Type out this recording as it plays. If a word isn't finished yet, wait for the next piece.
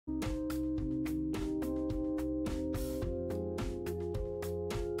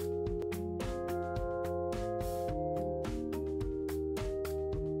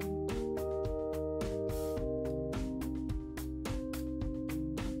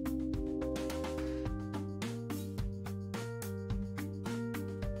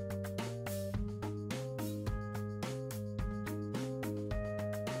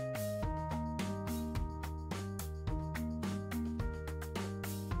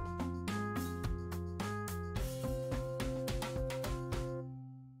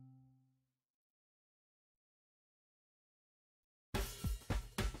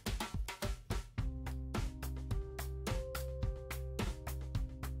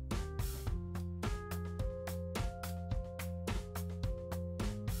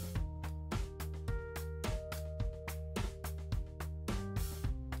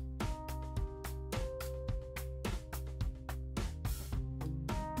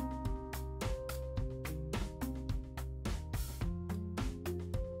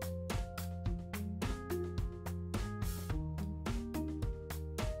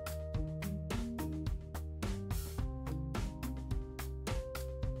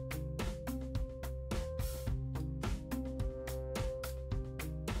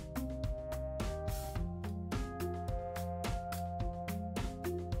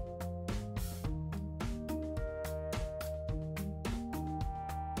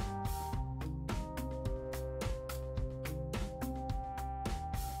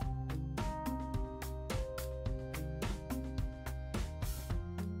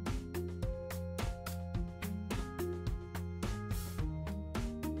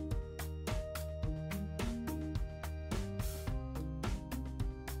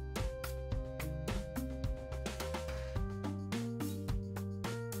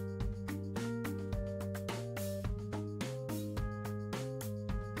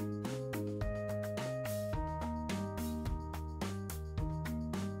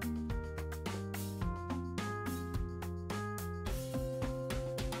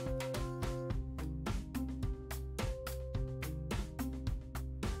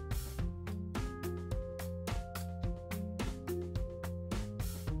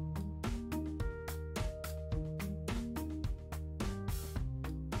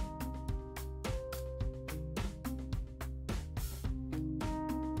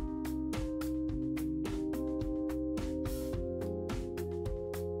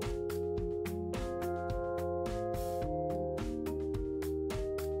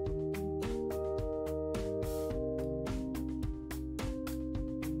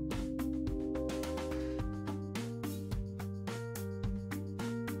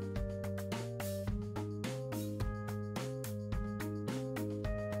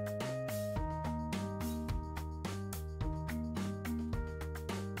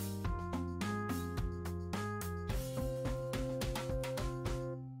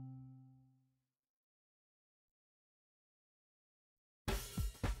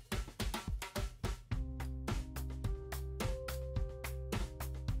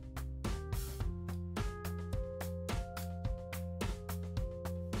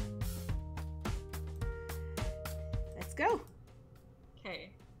go.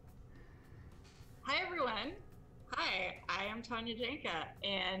 Okay. Hi, everyone. Hi, I am Tanya Janka,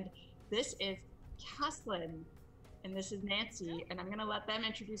 and this is Kaslin, and this is Nancy, and I'm going to let them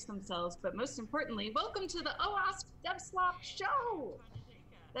introduce themselves. But most importantly, welcome to the OWASP DevSlop show.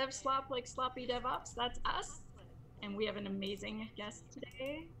 DevSlop, like sloppy DevOps, that's us. And we have an amazing guest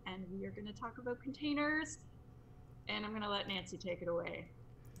today, and we are going to talk about containers. And I'm going to let Nancy take it away.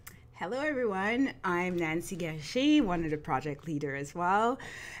 Hello, everyone. I'm Nancy Gashi, one of the project leader as well.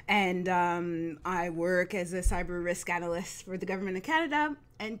 And I work as a cyber risk analyst for the government of Canada.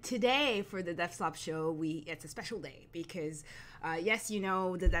 And today for the DevSlop show, it's a special day because, yes, you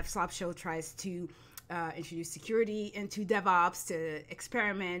know, the DevSlop show tries to introduce security into DevOps to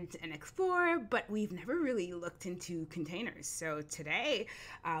experiment and explore, but we've never really looked into containers. So today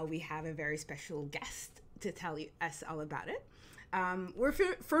we have a very special guest to tell us all about it. We're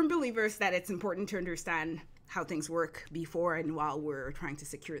firm believers that it's important to understand how things work before and while we're trying to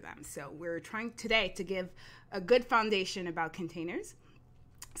secure them. So we're trying today to give a good foundation about containers.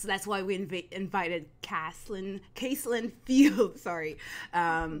 So that's why we invited Kaslin Fields,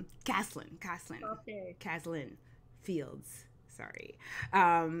 Kaslin Fields,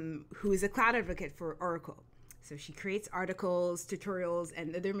 who is a cloud advocate for Oracle. So she creates articles, tutorials,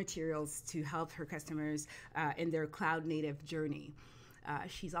 and other materials to help her customers in their cloud native journey.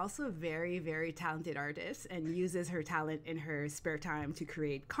 She's also a very, very talented artist and uses her talent in her spare time to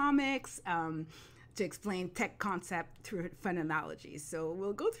create comics, to explain tech concept through fun analogies. So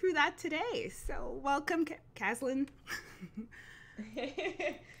we'll go through that today. So welcome, Kaslin.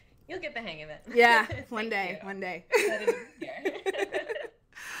 You'll get the hang of it. Yeah, one day.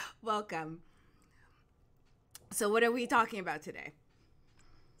 Welcome. So what are we talking about today?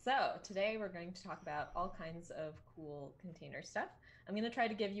 So today we're going to talk about all kinds of cool container stuff. I'm going to try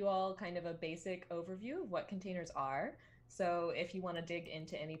to give you all kind of a basic overview of what containers are. So if you want to dig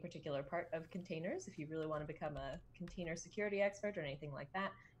into any particular part of containers, if you really want to become a container security expert or anything like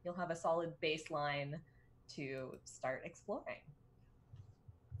that, you'll have a solid baseline to start exploring.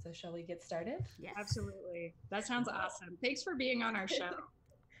 So shall we get started? Yes. Absolutely. That sounds awesome. Thanks for being on our show.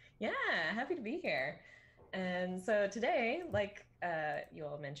 Yeah, happy to be here. And so today, like you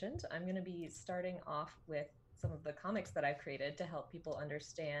all mentioned, I'm going to be starting off with some of the comics that I've created to help people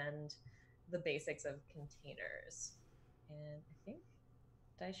understand the basics of containers. And I think,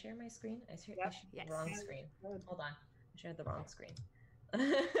 did I share my screen? I shared the wrong screen. Hold on, I shared the wrong screen.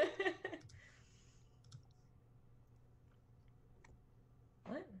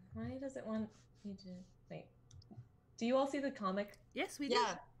 What? Why does it want me to, wait. Do you all see the comic? Yes, we do.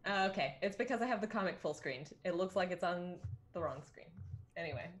 Yeah. Okay, it's because I have the comic full screened. It looks like it's on the wrong screen.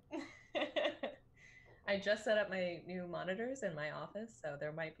 Anyway, I just set up my new monitors in my office, so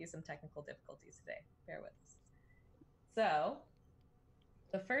there might be some technical difficulties today. Bear with us. So,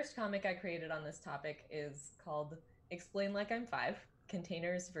 the first comic I created on this topic is called Explain Like I'm 5,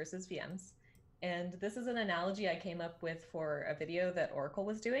 Containers versus VMs. And this is an analogy I came up with for a video that Oracle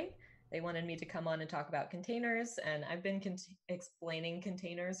was doing. They wanted me to come on and talk about containers, and I've been explaining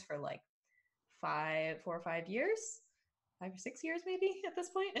containers for like 4 or 5 years, 5 or 6 years maybe at this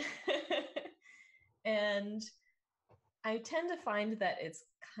point. And I tend to find that it's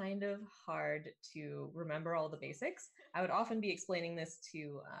kind of hard to remember all the basics. I would often be explaining this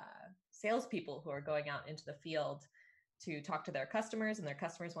to salespeople who are going out into the field to talk to their customers, and their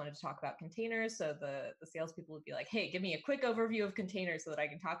customers wanted to talk about containers. So the salespeople would be like, hey, give me a quick overview of containers so that I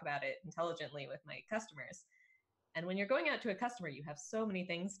can talk about it intelligently with my customers. And when you're going out to a customer, you have so many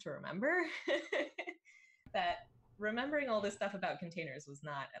things to remember that remembering all this stuff about containers was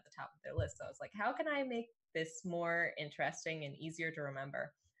not at the top of their list. So I was like, how can I make this more interesting and easier to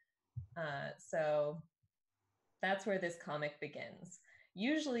remember? So that's where this comic begins.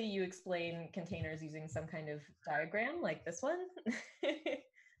 Usually you explain containers using some kind of diagram like this one.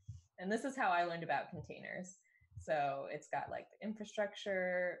 And this is how I learned about containers. So it's got like the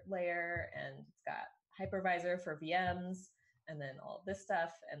infrastructure layer, and it's got hypervisor for VMs, and then all this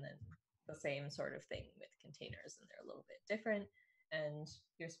stuff, and then the same sort of thing with containers, and they're a little bit different. And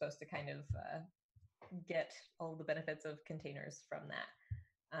you're supposed to kind of get all the benefits of containers from that.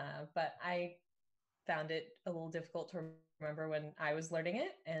 But I found it a little difficult to remember when I was learning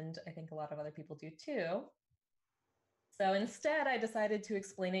it, and I think a lot of other people do too. So instead, I decided to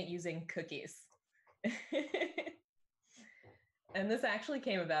explain it using cookies. And this actually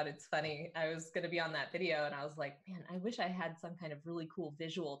came about, it's funny, I was going to be on that video and I was like, man, I wish I had some kind of really cool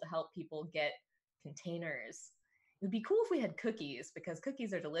visual to help people get containers. It would be cool if we had cookies, because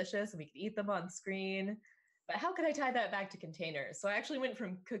cookies are delicious and we could eat them on screen. But how could I tie that back to containers? So I actually went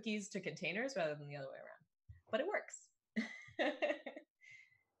from cookies to containers rather than the other way around. But it works.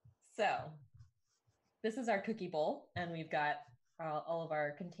 So this is our cookie bowl, and we've got all of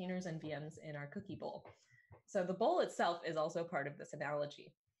our containers and VMs in our cookie bowl. So the bowl itself is also part of this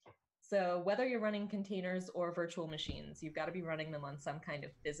analogy. So whether you're running containers or virtual machines, you've got to be running them on some kind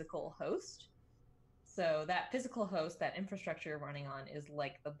of physical host. So that physical host, that infrastructure you're running on, is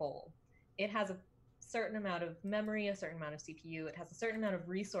like the bowl. It has a certain amount of memory, a certain amount of CPU. It has a certain amount of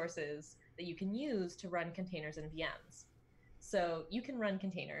resources that you can use to run containers and VMs. So you can run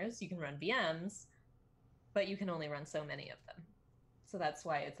containers, you can run VMs, but you can only run so many of them. So that's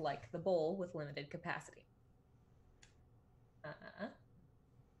why it's like the bowl with limited capacity.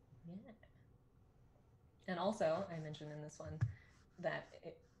 Yeah. And also, I mentioned in this one that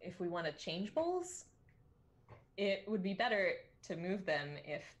if we want to change bowls, it would be better to move them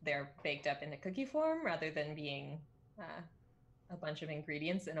if they're baked up into cookie form rather than being a bunch of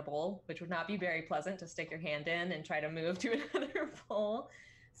ingredients in a bowl, which would not be very pleasant to stick your hand in and try to move to another bowl.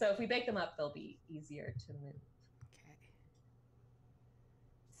 So if we bake them up, they'll be easier to move. Okay.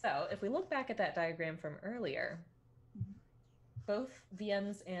 So if we look back at that diagram from earlier, both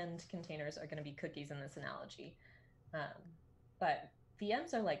VMs and containers are going to be cookies in this analogy. But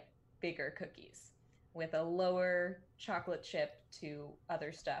VMs are like bigger cookies with a lower chocolate chip to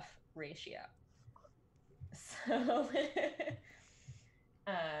other stuff ratio. So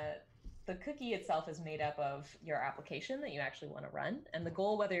the cookie itself is made up of your application that you actually want to run. And the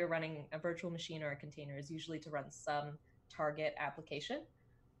goal, whether you're running a virtual machine or a container, is usually to run some target application.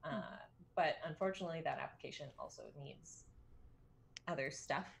 But unfortunately, that application also needs other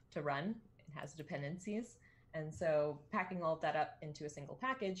stuff to run. It has dependencies. And so packing all of that up into a single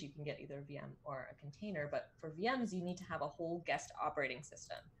package, you can get either a VM or a container. But for VMs, you need to have a whole guest operating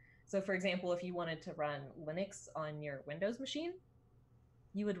system. So for example, if you wanted to run Linux on your Windows machine,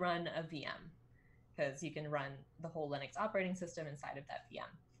 you would run a VM because you can run the whole Linux operating system inside of that VM.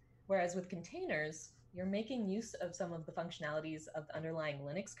 Whereas with containers, you're making use of some of the functionalities of the underlying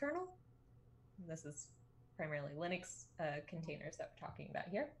Linux kernel. This is primarily Linux containers that we're talking about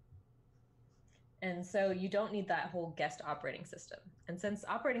here. And so you don't need that whole guest operating system. And since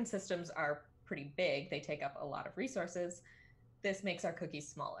operating systems are pretty big, they take up a lot of resources, this makes our cookies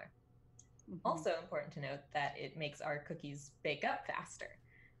smaller. Also important to note that it makes our cookies bake up faster.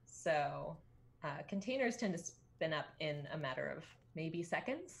 So containers tend to spin up in a matter of maybe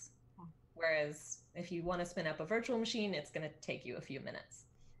seconds, whereas if you want to spin up a virtual machine, it's going to take you a few minutes.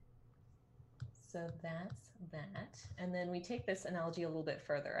 So that's that. And then we take this analogy a little bit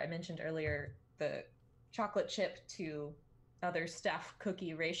further. I mentioned earlier the chocolate chip to other stuff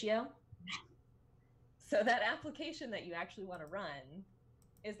cookie ratio. So that application that you actually want to run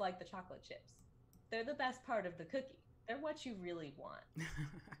is like the chocolate chips. They're the best part of the cookie. They're what you really want.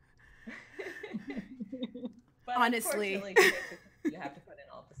 But honestly, you have to put in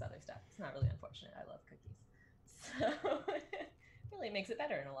all this other stuff. It's not really unfortunate. I love cookies. So it really makes it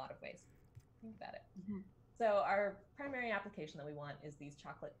better in a lot of ways. Think about it. So our primary application that we want is these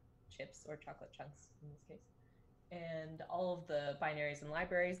chocolate chips or chocolate chunks in this case, and all of the binaries and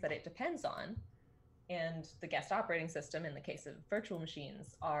libraries that it depends on. And the guest operating system, in the case of virtual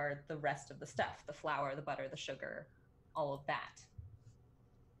machines, are the rest of the stuff, the flour, the butter, the sugar, all of that.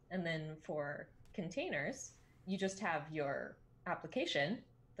 And then for containers, you just have your application,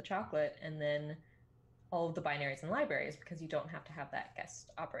 the chocolate, and then all of the binaries and libraries because you don't have to have that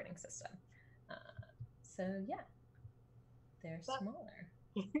guest operating system. So yeah, they're smaller.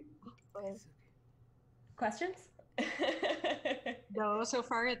 Questions? No, so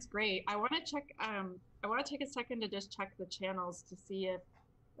far it's great. I want to check. I want to take a second to just check the channels to see if.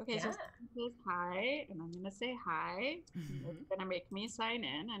 Okay, so says hi, and I'm gonna say hi. It's gonna make me sign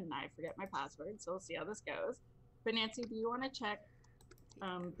in, and I forget my password, so we'll see how this goes. But Nancy, do you want to check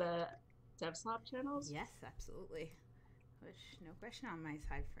the DevSlop channels? Yes, absolutely. No question on my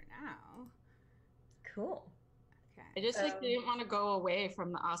side for now. Cool. Okay. I just didn't want to go away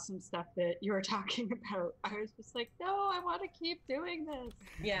from the awesome stuff that you were talking about. I was just like, no, I want to keep doing this.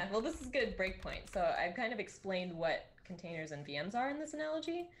 Yeah, well, this is a good breakpoint. So I've kind of explained what containers and VMs are in this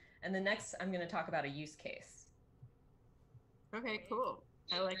analogy. And then next, I'm going to talk about a use case. Okay, cool.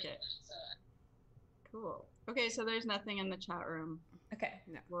 I like it. Cool. Okay, so there's nothing in the chat room. Okay.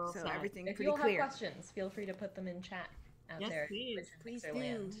 No. So everything's if pretty clear. If you have questions, feel free to put them in chat out there. Yes, please do.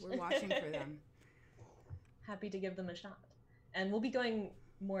 We're watching for them. Happy to give them a shot. And we'll be going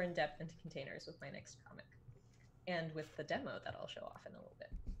more in depth into containers with my next comic and with the demo that I'll show off in a little bit.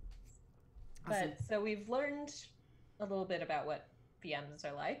 Awesome. But so we've learned a little bit about what VMs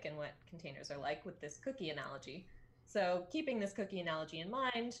are like and what containers are like with this cookie analogy. So keeping this cookie analogy in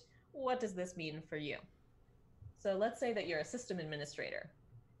mind, what does this mean for you? So let's say that you're a system administrator,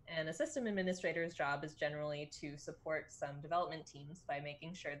 and a system administrator's job is generally to support some development teams by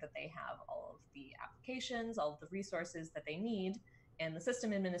making sure that they have all of the applications, all of the resources that they need, and the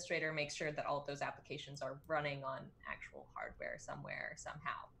system administrator makes sure that all of those applications are running on actual hardware somewhere,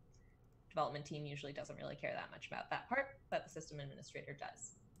 somehow. Development team usually doesn't really care that much about that part, but the system administrator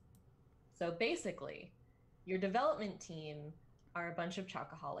does. So basically, your development team are a bunch of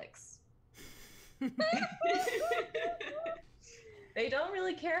chocoholics. They don't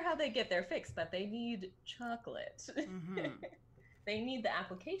really care how they get their fix, but they need chocolate. Mm-hmm. They need the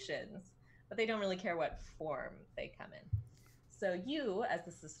applications, but they don't really care what form they come in. So you, as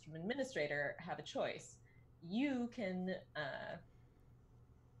the system administrator, have a choice. You can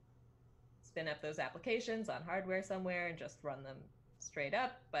spin up those applications on hardware somewhere and just run them straight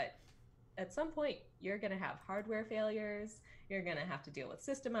up, but at some point, you're going to have hardware failures, you're going to have to deal with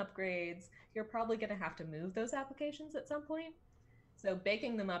system upgrades, you're probably going to have to move those applications at some point. So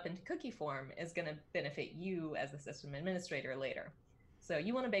baking them up into cookie form is going to benefit you as the system administrator later. So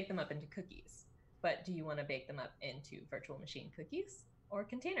you want to bake them up into cookies, but do you want to bake them up into virtual machine cookies or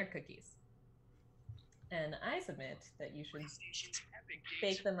container cookies? And I submit that you should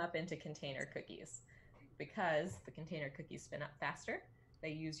bake them up into container cookies because the container cookies spin up faster, they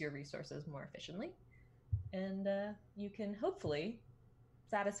use your resources more efficiently, and you can hopefully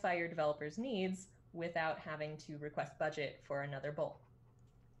satisfy your developers' needs without having to request budget for another bowl.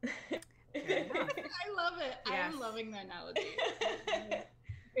 I love it. Yes. I'm loving the analogy.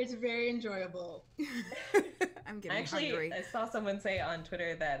 It's very enjoyable. I'm getting hungry. I saw someone say on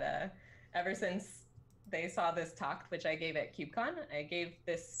Twitter that ever since they saw this talk, which I gave at KubeCon, I gave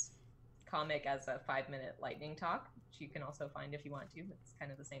this comic as a 5-minute lightning talk, which you can also find if you want to. It's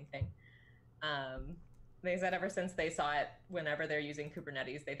kind of the same thing. They said ever since they saw it, whenever they're using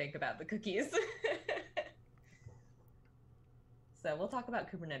Kubernetes, they think about the cookies. So we'll talk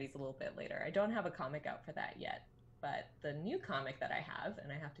about Kubernetes a little bit later. I don't have a comic out for that yet, but the new comic that I have,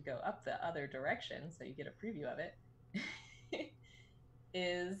 and I have to go up the other direction so you get a preview of it,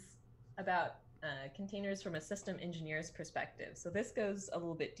 is about containers from a system engineer's perspective. So this goes a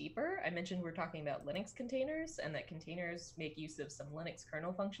little bit deeper. I mentioned we're talking about Linux containers and that containers make use of some Linux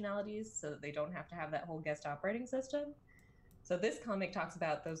kernel functionalities so that they don't have to have that whole guest operating system. So this comic talks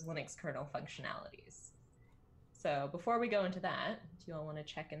about those Linux kernel functionalities. So before we go into that, do you all want to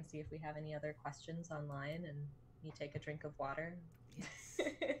check and see if we have any other questions online and you take a drink of water? Yes.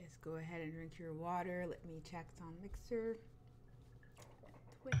 Yes, go ahead and drink your water. Let me check on Mixer,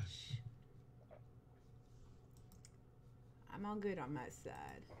 Twitch. I'm all good on my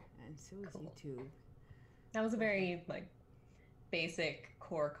side, and so is YouTube. That was a very basic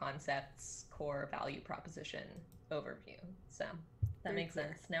core concepts, core value proposition overview. So that makes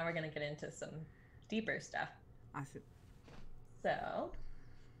sense. Now we're going to get into some deeper stuff. Awesome. So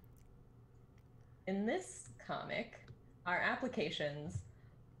in this comic, our applications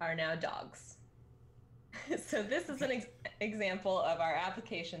are now dogs. So this is an example of our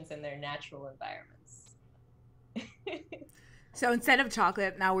applications in their natural environments. So instead of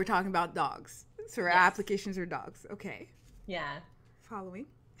chocolate, now we're talking about dogs. So our applications are dogs. Okay. Yeah. Following.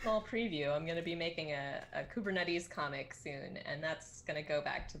 Small preview. I'm going to be making a Kubernetes comic soon, and that's going to go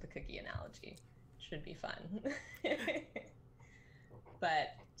back to the cookie analogy. Should be fun.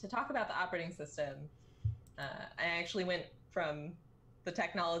 But to talk about the operating system, I actually went from the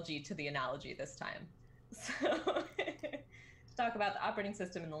technology to the analogy this time. So to talk about the operating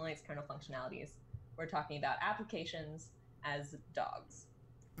system and the Linux kernel functionalities, we're talking about applications as dogs.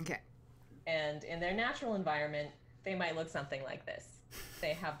 Okay. And in their natural environment, they might look something like this.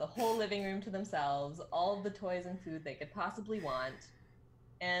 They have the whole living room to themselves, all of the toys and food they could possibly want,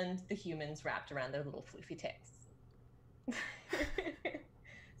 and the humans wrapped around their little floofy tails.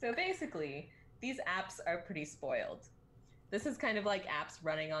 So basically, these apps are pretty spoiled. This is kind of like apps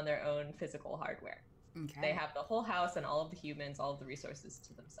running on their own physical hardware. Okay. They have the whole house and all of the humans, all of the resources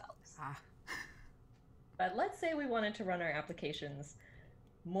to themselves. But let's say we wanted to run our applications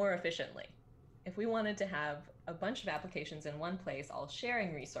more efficiently. If we wanted to have a bunch of applications in one place, all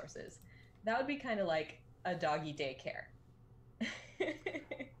sharing resources, that would be kind of like a doggy daycare.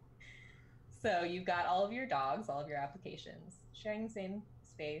 So you've got all of your dogs, all of your applications, sharing the same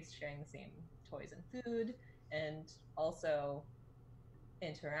space, sharing the same toys and food, and also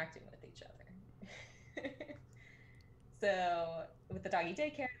interacting with each other. So with the doggy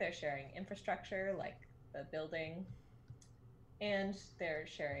daycare, they're sharing infrastructure like the building, and they're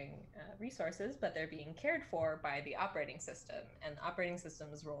sharing resources, but they're being cared for by the operating system. And the operating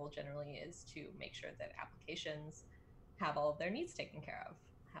system's role generally is to make sure that applications have all of their needs taken care of.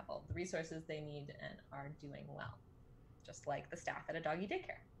 have all the resources they need and are doing well, just like the staff at a doggy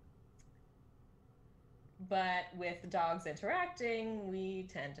daycare. But with dogs interacting, we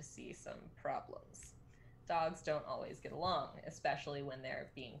tend to see some problems. Dogs don't always get along, especially when they're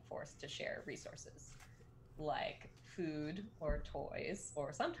being forced to share resources like food or toys,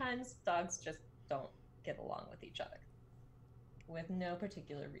 or sometimes dogs just don't get along with each other with no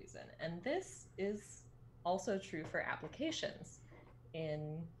particular reason. And this is also true for applications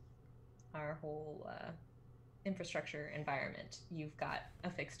in our whole infrastructure environment. You've got a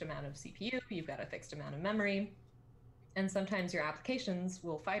fixed amount of CPU, you've got a fixed amount of memory, and sometimes your applications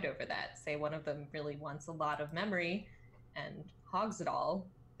will fight over that. Say one of them really wants a lot of memory and hogs it all,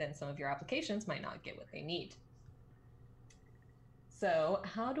 then some of your applications might not get what they need. So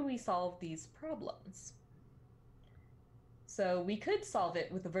how do we solve these problems? So we could solve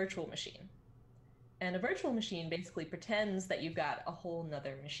it with a virtual machine. And a virtual machine basically pretends that you've got a whole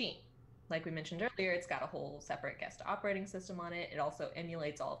nother machine. Like we mentioned earlier, it's got a whole separate guest operating system on it. It also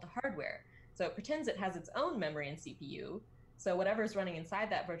emulates all of the hardware. So it pretends it has its own memory and CPU. So whatever's running inside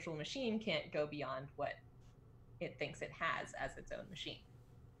that virtual machine can't go beyond what it thinks it has as its own machine.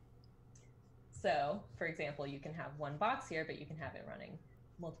 So, for example, you can have one box here, but you can have it running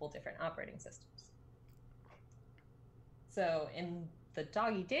multiple different operating systems. So in the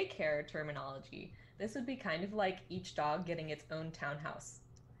doggy daycare terminology, this would be kind of like each dog getting its own townhouse.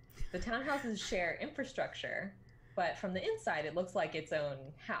 The townhouses share infrastructure, but from the inside, it looks like its own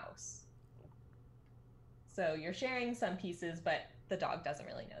house. So you're sharing some pieces, but the dog doesn't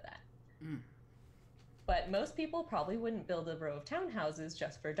really know that. Mm. But most people probably wouldn't build a row of townhouses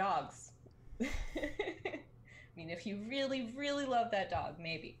just for dogs. I mean, if you really, really love that dog,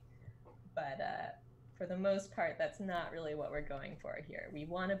 maybe. But for the most part, that's not really what we're going for here. We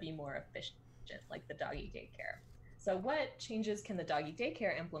want to be more efficient, like the doggy daycare. So what changes can the doggy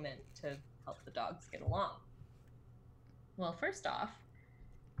daycare implement to help the dogs get along? Well, first off,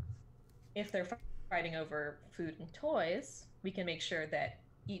 if they're fighting over food and toys, we can make sure that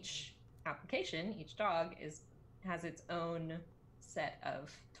each application, each dog, has its own set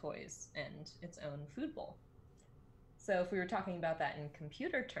of toys and its own food bowl. So if we were talking about that in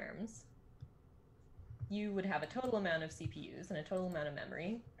computer terms, you would have a total amount of CPUs and a total amount of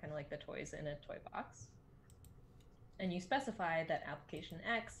memory, kind of like the toys in a toy box. And you specify that application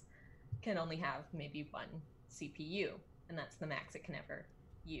X can only have maybe one CPU, and that's the max it can ever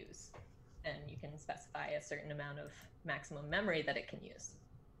use. And you can specify a certain amount of maximum memory that it can use.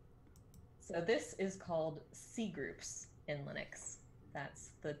 So this is called C groups in Linux. That's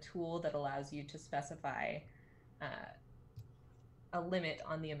the tool that allows you to specify a limit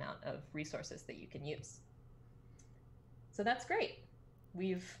on the amount of resources that you can use. So that's great.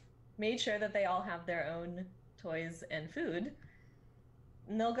 We've made sure that they all have their own toys and food,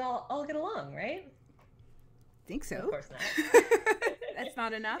 and they'll all get along, right? Think so. Of course not. That's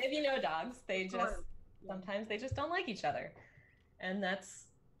not enough. If you know dogs, sometimes they just don't like each other. And that's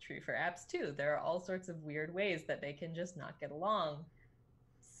true for apps too. There are all sorts of weird ways that they can just not get along.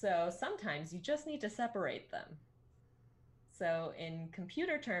 So sometimes you just need to separate them. So in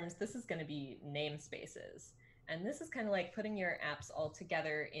computer terms, this is going to be namespaces. And this is kind of like putting your apps all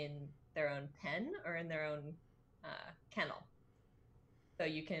together in their own pen or in their own kennel. So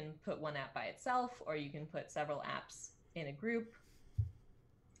you can put one app by itself, or you can put several apps in a group.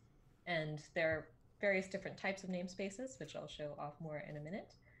 And there are various different types of namespaces, which I'll show off more in a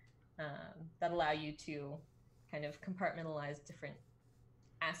minute, that allow you to kind of compartmentalize different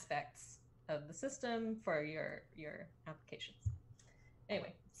aspects of the system for your applications.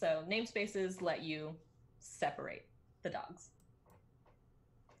 Anyway, so namespaces let you separate the dogs.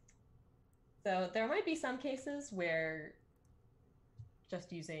 So there might be some cases where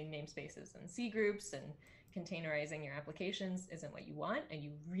just using namespaces and C groups and containerizing your applications isn't what you want, and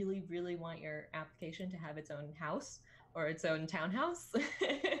you really, really want your application to have its own house or its own townhouse.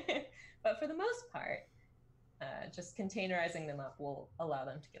 But for the most part, just containerizing them up will allow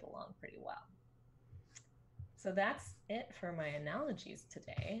them to get along pretty well. So that's it for my analogies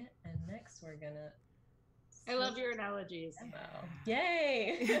today. And next we're gonna... I love your analogies. Demo.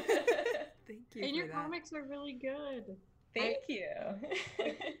 Yay! Thank you. And your comics are really good. Thank you.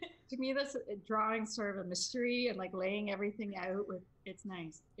 To me, this drawing sort of a mystery and like laying everything out with, it's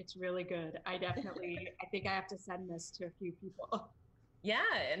nice. It's really good. I think I have to send this to a few people. Yeah,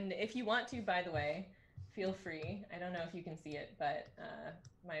 and if you want to, by the way, feel free. I don't know if you can see it, but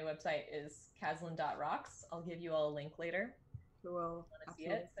my website is kaslin.rocks. I'll give you all a link later. Cool. Want to see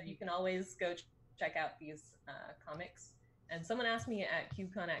it? So you can always go check out these comics. And someone asked me at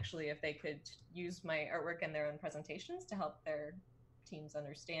KubeCon actually if they could use my artwork in their own presentations to help their teams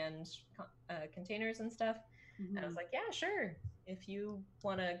understand containers and stuff. And I was like, yeah, sure. If you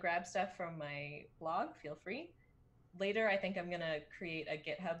want to grab stuff from my blog, feel free. Later, I think I'm going to create a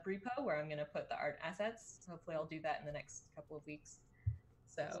GitHub repo where I'm going to put the art assets. Hopefully I'll do that in the next couple of weeks.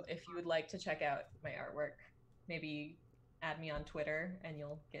 So if you would like to check out my artwork, maybe add me on Twitter and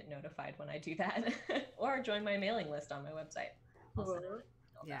you'll get notified when I do that. Or join my mailing list on my website.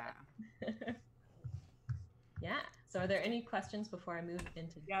 Yeah. Yeah. So are there any questions before I move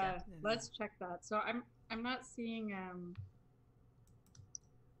into depth? Let's check that. So I'm not seeing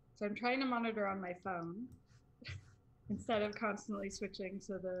so I'm trying to monitor on my phone instead of constantly switching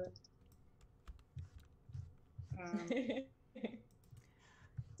to the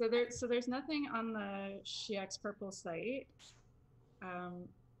so there's nothing on the SheX Purple site.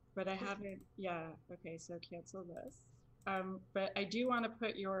 But I haven't, okay, so cancel this. But I do want to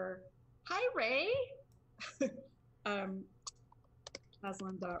put your, hi Ray,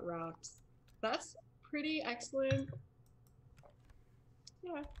 Kaslin.rocks. That's pretty excellent.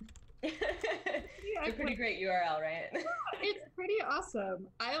 Yeah. It's a pretty great URL, right? It's pretty awesome.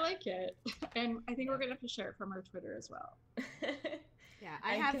 I like it. And I think we're going to have to share it from our Twitter as well. Yeah,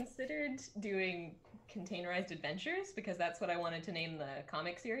 I considered doing Containerized Adventures because that's what I wanted to name the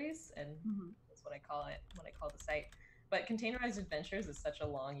comic series, and that's what I call it, what I call the site. But Containerized Adventures is such a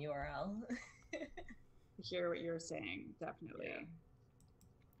long URL. I hear what you're saying, definitely. Yeah.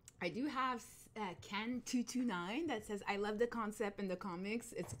 I do have Ken229 that says, I love the concept in the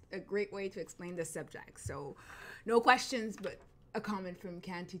comics. It's a great way to explain the subject. So no questions, but a comment from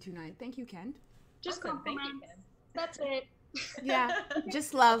Ken229. Thank you, Ken. Just awesome. Compliments. Thank you, Ken. That's it. Yeah,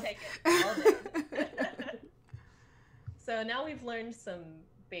 just love. I'll take it all day. So now we've learned some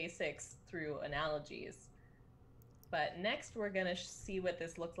basics through analogies. But next we're going to see what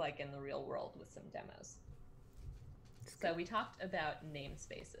this looks like in the real world with some demos. So we talked about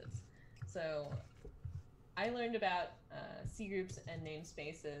namespaces. So I learned about C groups and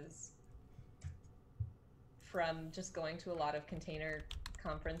namespaces from just going to a lot of container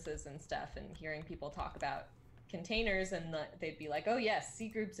conferences and stuff and hearing people talk about containers, and they'd be like, oh yes, C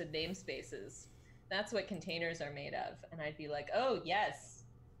groups and namespaces. That's what containers are made of. And I'd be like, oh yes,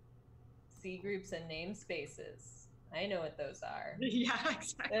 C groups and namespaces. I know what those are. Yeah,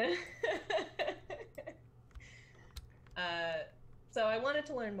 exactly. So I wanted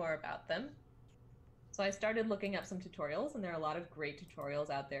to learn more about them. So I started looking up some tutorials, and there are a lot of great tutorials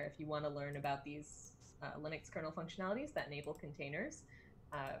out there if you want to learn about these Linux kernel functionalities that enable containers.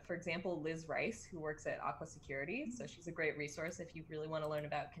 For example, Liz Rice, who works at Aqua Security. So she's a great resource if you really want to learn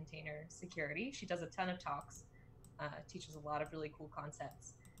about container security. She does a ton of talks, teaches a lot of really cool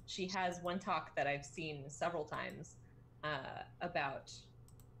concepts. She has one talk that I've seen several times about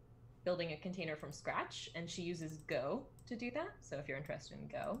building a container from scratch, and she uses Go to do that. So if you're interested in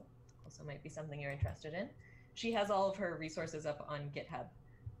Go, also might be something you're interested in. She has all of her resources up on GitHub.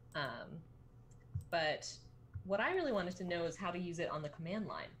 But what I really wanted to know is how to use it on the command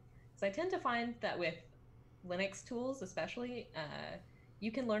line. So I tend to find that with Linux tools especially,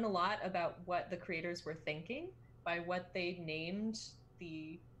 you can learn a lot about what the creators were thinking by what they named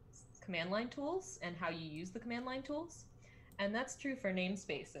the command line tools and how you use the command line tools. And that's true for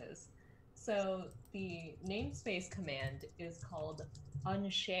namespaces. So the namespace command is called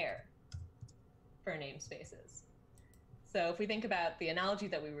unshare for namespaces. So if we think about the analogy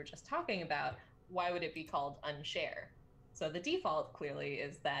that we were just talking about, why would it be called unshare? So the default clearly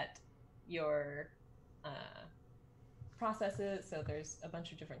is that your processes, so there's a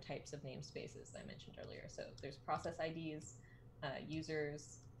bunch of different types of namespaces I mentioned earlier. So there's process IDs,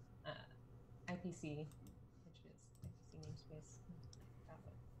 users, IPC, which is IPC namespace.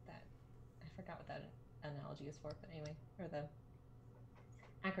 I forgot what that analogy is for, but anyway, or the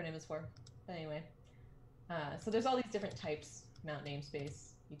acronym is for, but anyway. So there's all these different types: mount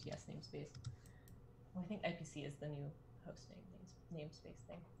namespace, UTS namespace. Well, I think IPC is the new hosting namespace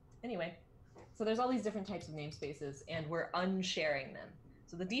thing. Anyway, so there's all these different types of namespaces, and we're unsharing them.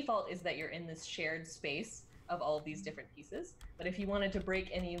 So the default is that you're in this shared space of all of these different pieces. But if you wanted to break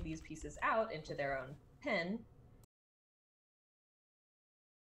any of these pieces out into their own pen,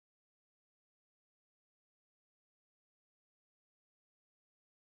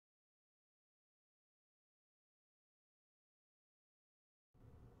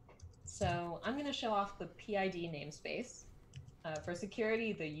 so I'm going to show off the PID namespace. For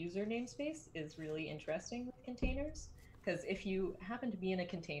security, the user namespace is really interesting with containers, because if you happen to be in a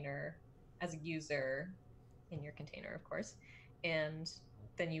container as a user, in your container, of course, and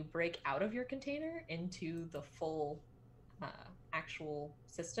then you break out of your container into the full actual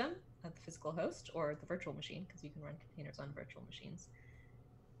system of the physical host or the virtual machine, because you can run containers on virtual machines.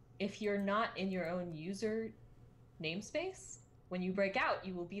 If you're not in your own user namespace, when you break out,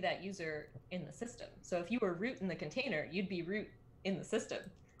 you will be that user in the system. So if you were root in the container, you'd be root in the system.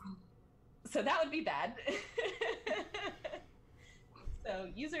 So that would be bad. So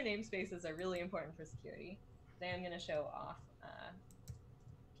user namespaces are really important for security. Today I'm going to show off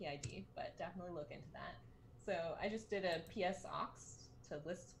PID, but definitely look into that. So I just did a PS aux to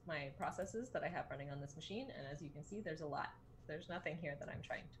list my processes that I have running on this machine. And as you can see, there's a lot. There's nothing here that I'm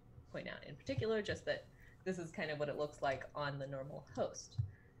trying to point out in particular, just that this is kind of what it looks like on the normal host.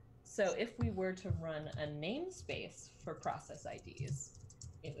 So if we were to run a namespace for process IDs,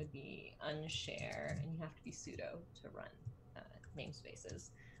 it would be unshare, and you have to be sudo to run namespaces,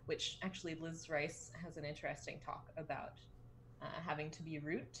 which actually Liz Rice has an interesting talk about having to be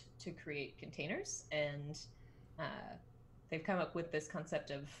root to create containers. And they've come up with this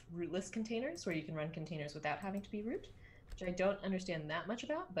concept of rootless containers, where you can run containers without having to be root, which I don't understand that much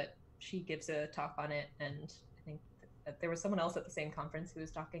about, but she gives a talk on it. And I think that there was someone else at the same conference who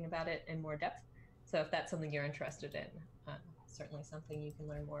was talking about it in more depth. So if that's something you're interested in, certainly something you can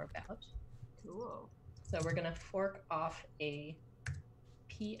learn more about. Cool. So we're going to fork off a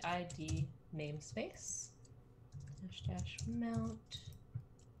PID namespace. --mount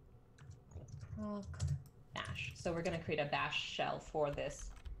proc bash. So we're going to create a bash shell for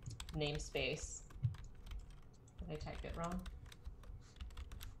this namespace. Did I type it wrong?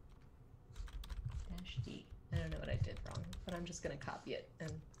 -d. I don't know what I did wrong, but I'm just going to copy it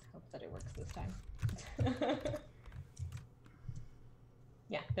and hope that it works this time.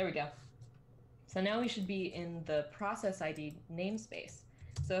 Yeah, there we go. So now we should be in the process ID namespace.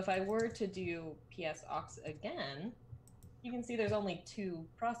 So if I were to do PS aux again, you can see there's only 2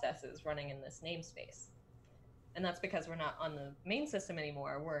 processes running in this namespace. And that's because we're not on the main system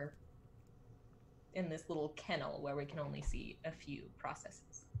anymore. We're in this little kennel where we can only see a few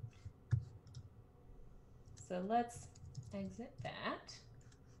processes. So let's exit that.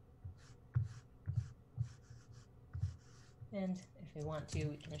 And if we want to,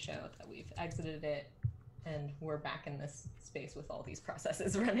 we can show that we've exited it and we're back in this space with all these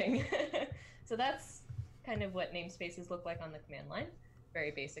processes running. So that's kind of what namespaces look like on the command line,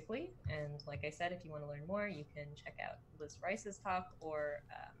 very basically. And like I said, if you want to learn more, you can check out Liz Rice's talk, or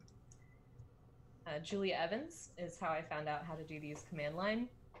Julia Evans is how I found out how to do these command line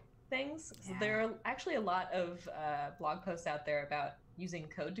things. So there are actually a lot of blog posts out there about using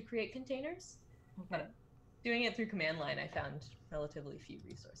code to create containers. Okay. But doing it through command line, I found relatively few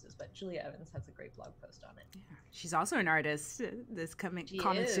resources, but Julia Evans has a great blog post on it. Yeah. She's also an artist. This comics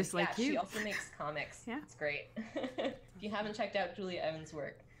just like you. She also makes comics. Yeah. It's great. If you haven't checked out Julia Evans'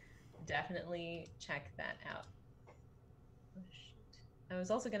 work, definitely check that out. Oh, shoot. I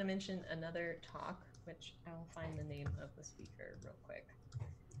was also going to mention another talk, which I'll find the name of the speaker real quick.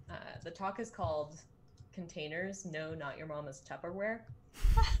 The talk is called Containers, No, Not Your Mama's Tupperware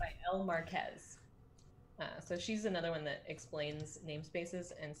by Elle Marquez. So she's another one that explains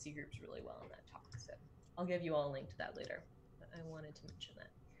namespaces and C groups really well in that talk. So I'll give you all a link to that later. But I wanted to mention that.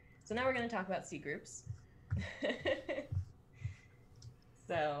 So now we're going to talk about C groups.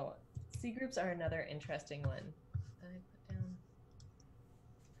 So C groups are another interesting one. I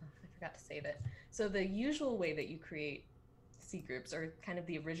forgot to save it. So the usual way that you create C groups, or kind of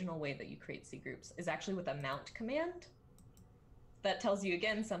the original way that you create C groups, is actually with a mount command. That tells you,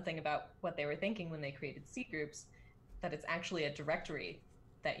 again, something about what they were thinking when they created C groups, that it's actually a directory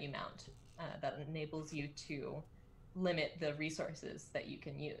that you mount that enables you to limit the resources that you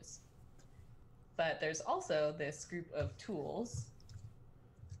can use. But there's also this group of tools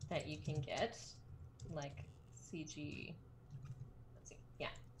that you can get, like CG, let's see,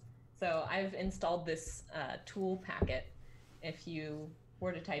 yeah. So I've installed this tool packet. If you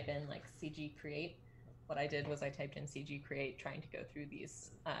were to type in like CG create, what I did was I typed in CG create, trying to go through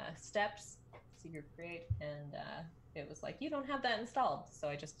these steps, CG create, and it was like, you don't have that installed. So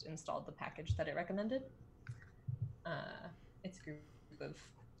I just installed the package that it recommended. It's a group of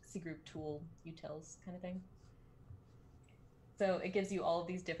C group tool utils kind of thing. So it gives you all of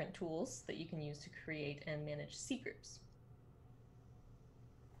these different tools that you can use to create and manage C groups.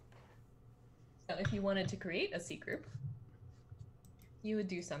 So if you wanted to create a C group, you would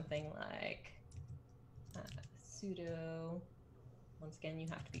do something like sudo, once again, you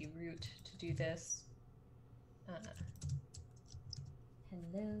have to be root to do this.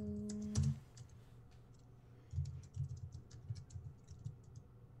 Hello.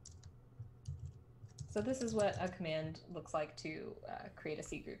 So this is what a command looks like to create a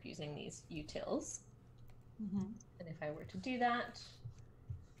C group using these utils. And if I were to do that,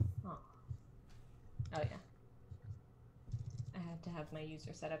 oh yeah, I have to have my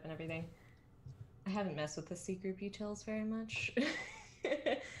user set up and everything. I haven't messed with the C group utils very much,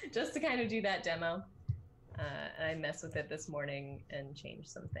 just to kind of do that demo. And I messed with it this morning and changed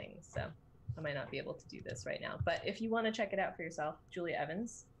some things, so I might not be able to do this right now. But if you want to check it out for yourself, Julia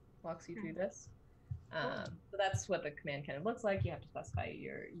Evans walks you through this. So that's what the command kind of looks like. You have to specify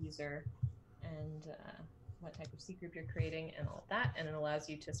your user and what type of C group you're creating and all of that, and it allows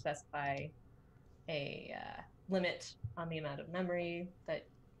you to specify a limit on the amount of memory that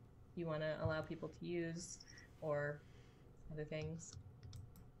you want to allow people to use or other things.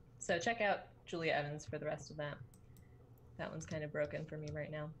 So check out Julia Evans for the rest of that. That one's kind of broken for me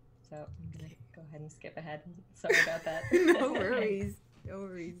right now, so I'm gonna go ahead and skip ahead. Sorry about that. No worries. No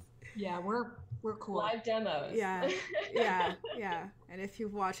worries. Yeah, we're cool. Live demos. Yeah. And if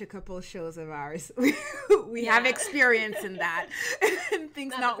you've watched a couple of shows of ours, we have experience in that and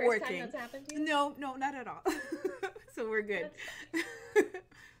things not the first working. Time that's happened to you? No, not at all. So we're good.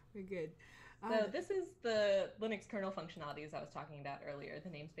 We're good. So this is the Linux kernel functionalities I was talking about earlier, the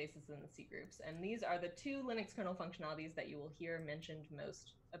namespaces and the C groups. And these are the two Linux kernel functionalities that you will hear mentioned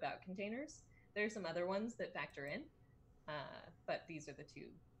most about containers. There are some other ones that factor in, but these are the two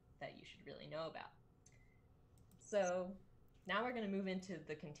that you should really know about. So now we're going to move into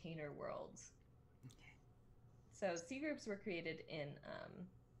the container world. So C groups were created in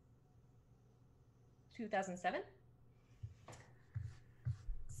 2007.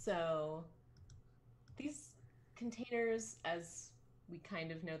 So these containers, as we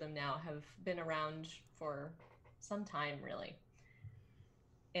kind of know them now, have been around for some time, really.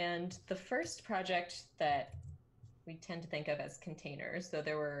 And the first project that we tend to think of as containers, so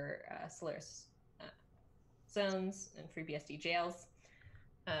there were Solaris zones and FreeBSD jails.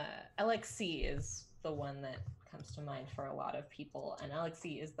 LXC is the one that comes to mind for a lot of people, and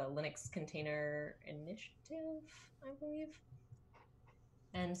LXC is the Linux Container Initiative, I believe.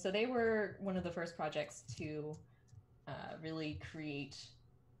 And so they were one of the first projects to really create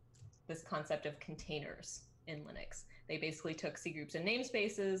this concept of containers in Linux. They basically took C groups and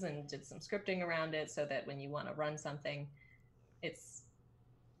namespaces and did some scripting around it so that when you want to run something,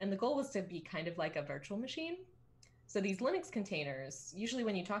 and the goal was to be kind of like a virtual machine. So these Linux containers, usually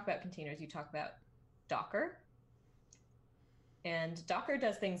when you talk about containers, you talk about Docker. And Docker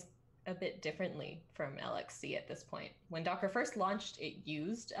does things a bit differently from LXC at this point. When Docker first launched, it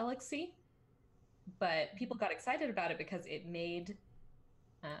used LXC, but people got excited about it because it made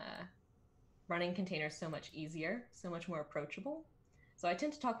running containers so much easier, so much more approachable. So I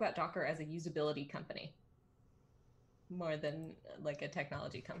tend to talk about Docker as a usability company more than like a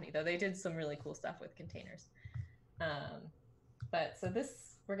technology company, though they did some really cool stuff with containers. But so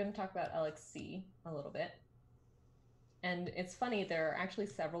we're going to talk about LXC a little bit. And it's funny, there are actually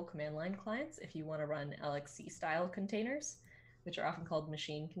several command line clients if you want to run LXC style containers, which are often called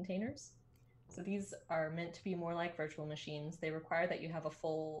machine containers. So these are meant to be more like virtual machines. They require that you have a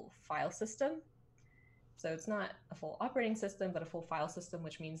full file system. So it's not a full operating system, but a full file system,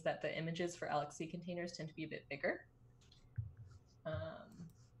 which means that the images for LXC containers tend to be a bit bigger.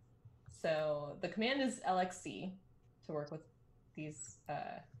 So the command is LXC to work with these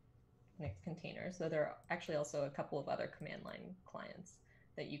containers. So there are actually also a couple of other command line clients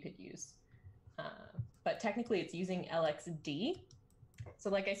that you could use. But technically it's using LXD. So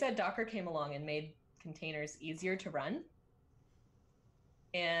like I said, Docker came along and made containers easier to run.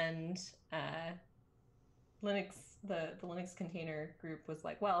 And the Linux container group was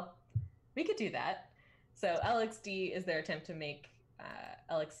like, well, we could do that. So LXD is their attempt to make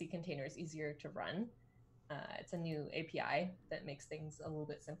LXC containers easier to run. It's a new API that makes things a little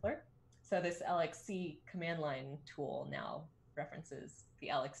bit simpler. So this LXC command line tool now references the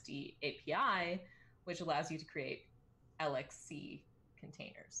LXD API, which allows you to create LXC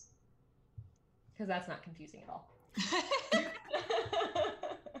containers. Because that's not confusing at all.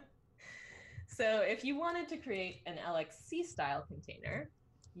 So if you wanted to create an LXC style container,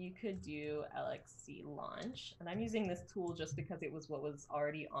 you could do LXC launch. And I'm using this tool just because it was what was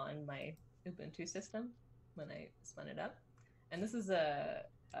already on my Ubuntu system when I spun it up. And this is a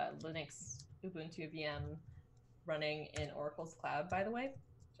Linux Ubuntu VM running in Oracle's cloud, by the way,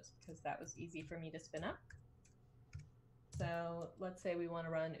 just because that was easy for me to spin up. So let's say we want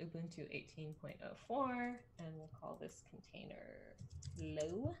to run Ubuntu 18.04, and we'll call this container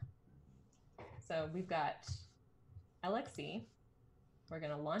low. So we've got LXC. We're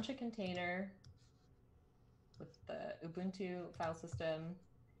going to launch a container with the Ubuntu file system,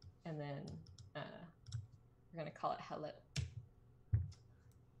 and then we're going to call it hello.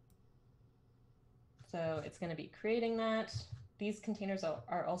 So it's going to be creating that. These containers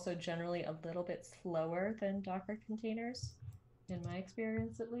are also generally a little bit slower than Docker containers, in my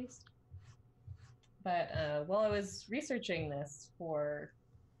experience at least. But while I was researching this for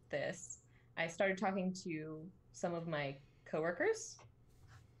this, I started talking to some of my coworkers,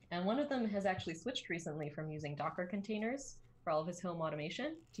 and one of them has actually switched recently from using Docker containers for all of his home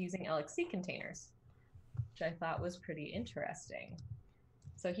automation to using LXC containers, which I thought was pretty interesting.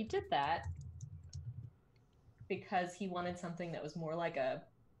 So he did that because he wanted something that was more like a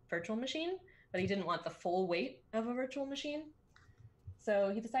virtual machine, but he didn't want the full weight of a virtual machine.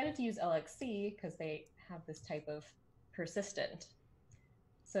 So he decided to use LXC because they have this type of persistent.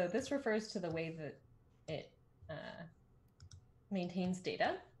 So this refers to the way that it maintains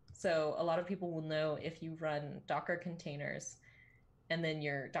data. So a lot of people will know if you run Docker containers and then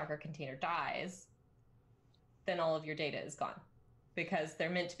your Docker container dies, then all of your data is gone, because they're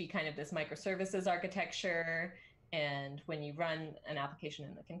meant to be kind of this microservices architecture. And when you run an application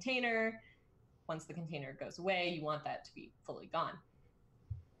in the container, once the container goes away, you want that to be fully gone.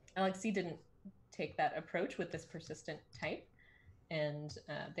 LXC didn't take that approach with this persistent type, and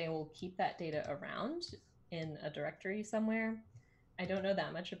they will keep that data around in a directory somewhere. I don't know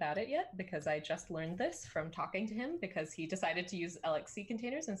that much about it yet because I just learned this from talking to him because he decided to use LXC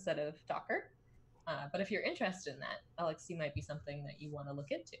containers instead of Docker. But if you're interested in that, LXC might be something that you want to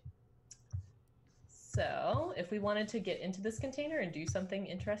look into. So if we wanted to get into this container and do something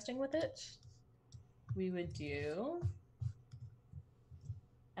interesting with it, we would do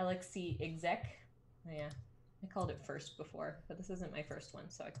LXC exec. Oh, yeah, I called it first before, but this isn't my first one,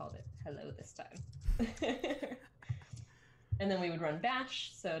 so I called it hello this time. And then we would run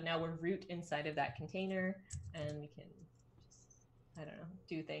bash. So now we're root inside of that container, and we can just, I don't know,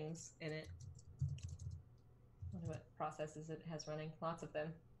 do things in it. I wonder what processes it has running. Lots of them.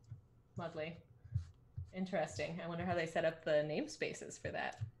 Lovely. Interesting. I wonder how they set up the namespaces for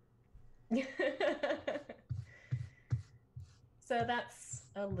that. So that's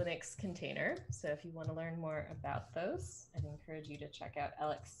a Linux container. So if you want to learn more about those, I'd encourage you to check out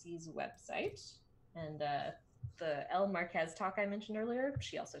LXC's website. And the Elle Marquez talk I mentioned earlier,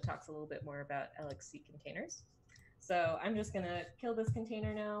 she also talks a little bit more about LXC containers. So I'm just going to kill this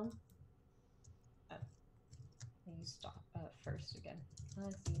container now. You stop first again.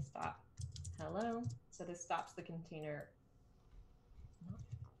 LXC stop. Hello. So this stops the container.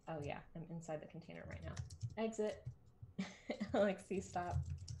 Oh yeah, I'm inside the container right now. Exit. LXC stop.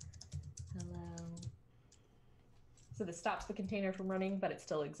 Hello. So this stops the container from running, but it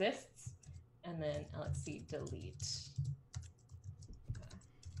still exists. And then LXC delete.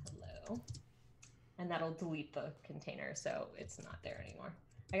 Hello. And that'll delete the container, so it's not there anymore.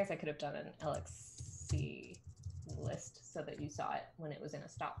 I guess I could have done an LXC list so that you saw it when it was in a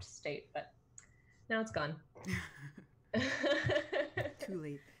stopped state, but now it's gone. Too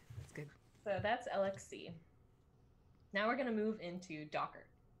late. That's good. So that's LXC. Now we're going to move into Docker,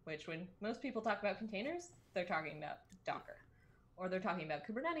 which when most people talk about containers, they're talking about Docker. Or they're talking about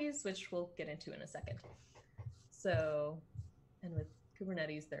Kubernetes, which we'll get into in a second. So, and with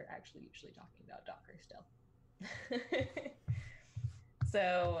Kubernetes, they're actually usually talking about Docker still.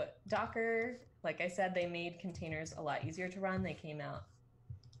 So Docker, like I said, they made containers a lot easier to run. They came out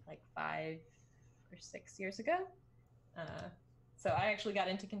like 5 or 6 years ago. So I actually got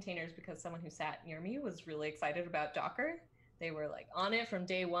into containers because someone who sat near me was really excited about Docker. They were like on it from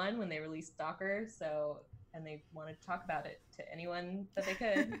day one when they released Docker. So, and they wanted to talk about it to anyone that they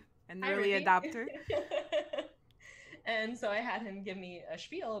could. An early adopter. And so I had him give me a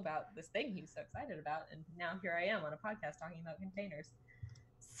spiel about this thing he was so excited about. And now here I am on a podcast talking about containers.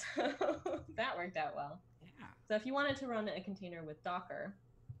 So that worked out well. Yeah. So if you wanted to run a container with Docker,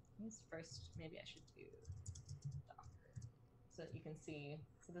 first, maybe I should do Docker so that you can see.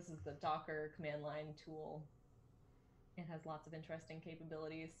 So this is the Docker command line tool. It has lots of interesting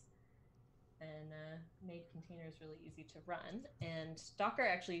capabilities and made containers really easy to run. And Docker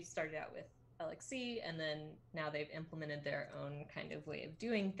actually started out with LXC, and then now they've implemented their own kind of way of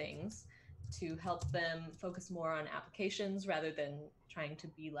doing things to help them focus more on applications rather than trying to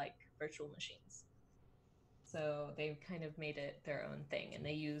be like virtual machines. So they've kind of made it their own thing, and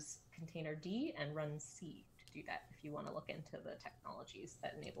they use Containerd and run C to do that if you want to look into the technologies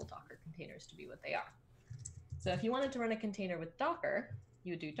that enable Docker containers to be what they are. So if you wanted to run a container with Docker,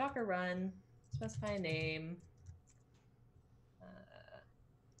 you would do Docker run, specify a name,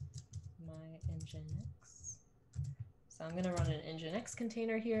 my Nginx. So I'm going to run an Nginx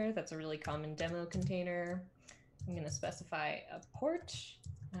container here. That's a really common demo container. I'm going to specify a port.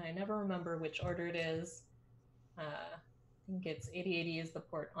 I never remember which order it is. think it's 8080 is the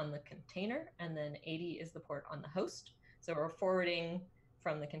port on the container, and then 80 is the port on the host. So we're forwarding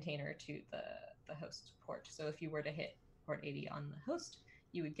from the container to the host port. So if you were to hit port 80 on the host,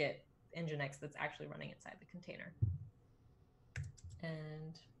 you would get Nginx that's actually running inside the container.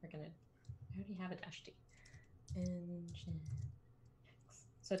 And we're gonna, I already have a -d. Nginx.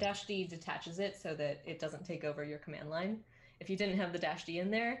 So -d detaches it so that it doesn't take over your command line. If you didn't have the -d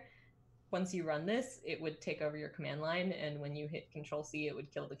in there, once you run this, it would take over your command line, and when you hit Control-C, it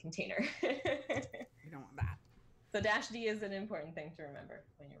would kill the container. We don't want that. So -d is an important thing to remember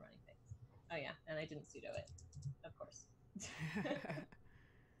when you're running things. Oh yeah, and I didn't sudo it, of course.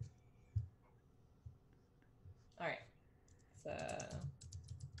 All right, so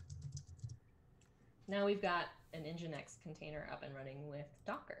now we've got an Nginx container up and running with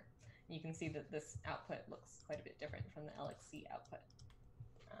Docker. You can see that this output looks quite a bit different from the LXC output.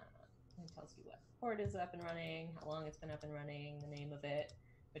 It tells you what port is up and running, how long it's been up and running, the name of it,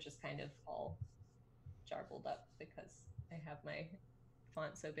 which is kind of all jarbled up because I have my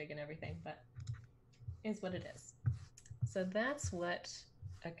font so big and everything, but is what it is. So that's what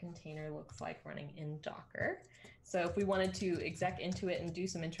a container looks like running in Docker. So if we wanted to exec into it and do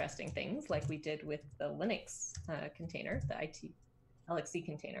some interesting things like we did with the Linux container, the LXC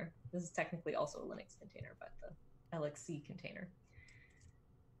container, this is technically also a Linux container, but the LXC container,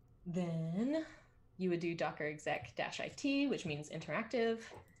 then you would do docker exec -it, which means interactive,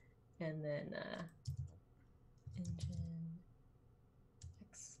 and then Nginx.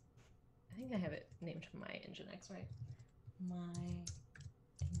 I think I have it named my Nginx, right? My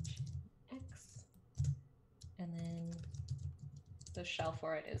Nginx. And then the shell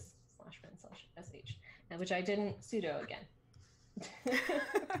for it is /bin/sh, and which I didn't sudo again.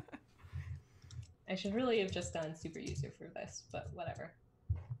 I should really have just done super user for this, but whatever.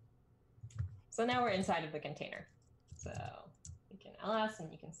 So now we're inside of the container. So you can ls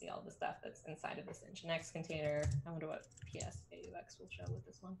and you can see all the stuff that's inside of this Nginx container. I wonder what ps-aux will show with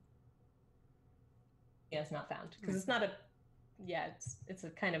this one. Yeah, it's not found because it's not a, yeah, it's a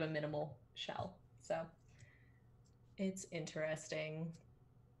kind of a minimal shell. So it's interesting.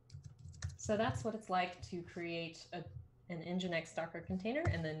 So that's what it's like to create an Nginx Docker container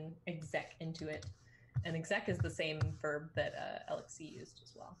and then exec into it. And exec is the same verb that LXC used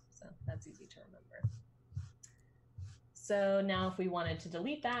as well. So that's easy to remember. So now if we wanted to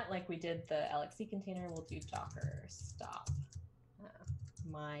delete that, like we did the LXC container, we'll do docker stop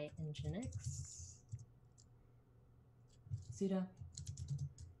my Nginx sudo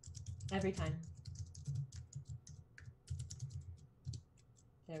every time.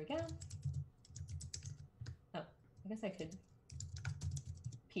 There we go. Oh, I guess I could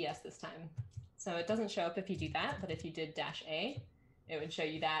PS this time. So it doesn't show up if you do that, but if you did -a, it would show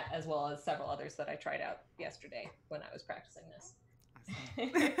you that as well as several others that I tried out yesterday when I was practicing this.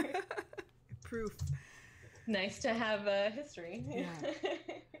 Awesome. Proof. Nice to have a history. Yeah.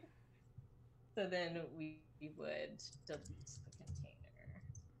 So then we would delete the container.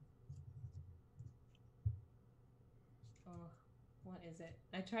 Oh, what is it?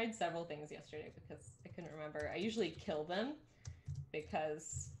 I tried several things yesterday because I couldn't remember. I usually kill them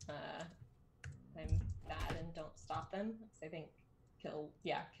because I'm bad and don't stop them. I think kill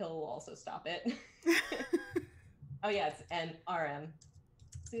will also stop it. Oh yeah, it's an rm,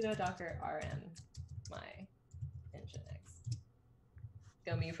 sudo docker rm my Nginx.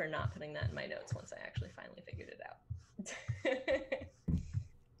 Go me for not putting that in my notes once I actually finally figured it out.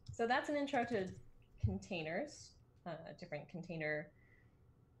 So that's an intro to containers, different container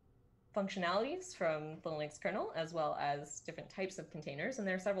functionalities from the Linux kernel, as well as different types of containers. And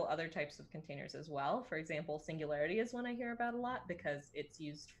there are several other types of containers as well. For example, Singularity is one I hear about a lot because it's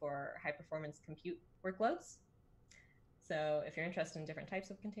used for high performance compute workloads. So if you're interested in different types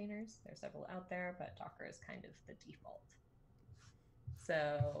of containers, there's several out there, but Docker is kind of the default.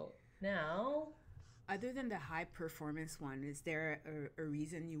 So now, other than the high performance one, is there a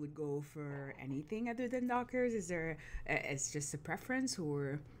reason you would go for anything other than Dockers? Is there, it's just a preference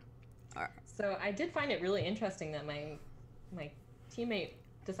or? So I did find it really interesting that my teammate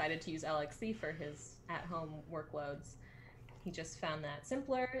decided to use LXC for his at-home workloads. He just found that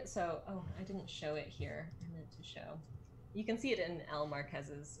simpler. So, oh, I didn't show it here. I meant to show. You can see it in L.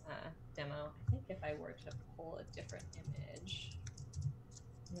 Marquez's demo. I think if I were to pull a different image,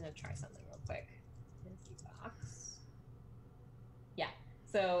 I'm going to try something real quick. BusyBox. Yeah.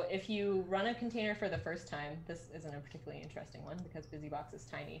 So if you run a container for the first time, this isn't a particularly interesting one because BusyBox is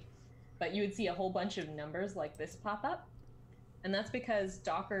tiny, but you would see a whole bunch of numbers like this pop up. And that's because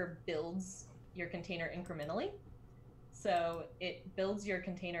Docker builds your container incrementally. So it builds your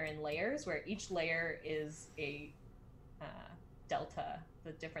container in layers where each layer is a delta,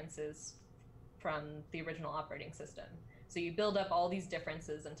 the differences from the original operating system. So you build up all these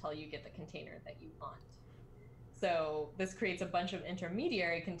differences until you get the container that you want. So this creates a bunch of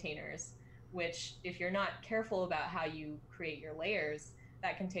intermediary containers, which if you're not careful about how you create your layers,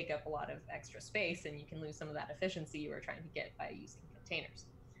 that can take up a lot of extra space and you can lose some of that efficiency you were trying to get by using containers.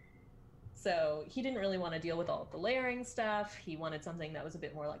 So he didn't really want to deal with all of the layering stuff. He wanted something that was a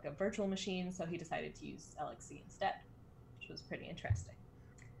bit more like a virtual machine, so he decided to use LXC instead, which was pretty interesting.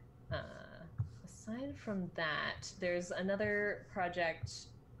 Aside from that, there's another project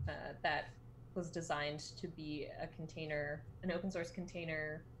that was designed to be a container, an open source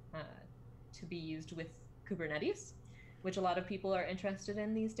container to be used with Kubernetes, which a lot of people are interested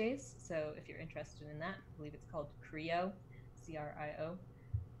in these days. So if you're interested in that, I believe it's called CRIO, C-R-I-O.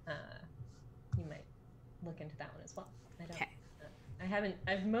 You might look into that one as well.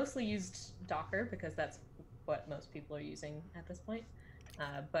 I've mostly used Docker because that's what most people are using at this point.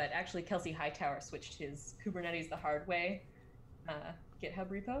 But actually Kelsey Hightower switched his Kubernetes the hard way GitHub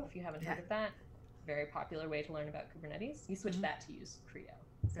repo, if you haven't heard of that. Very popular way to learn about Kubernetes. He switched that to use CRIO.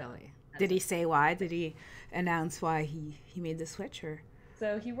 So really? Did he say why? Did he announce why he made the switch? Or?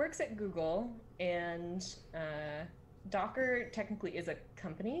 So he works at Google, and Docker technically is a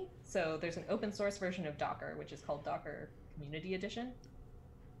company. So there's an open source version of Docker, which is called Docker Community Edition.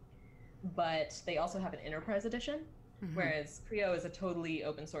 But they also have an enterprise edition, whereas CRIO is a totally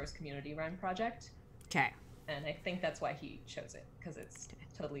open source community run project. Okay. And I think that's why he chose it, because it's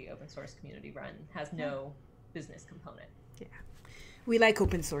totally open source community run, has no business component. Yeah. We like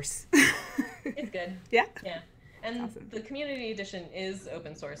open source. It's good. Yeah. Yeah. And awesome. The community edition is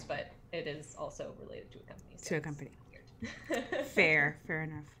open source, but it is also related to a company. So to a company. Fair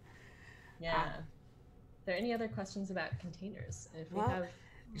enough. Yeah. Are there any other questions about containers? If we have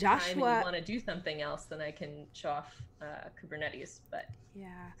Joshua, time and you want to do something else, then I can show off Kubernetes, but yeah,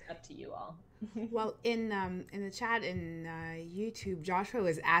 it's up to you all. Well, in the chat in YouTube, Joshua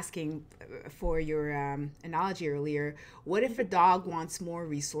was asking for your analogy earlier. What if a dog wants more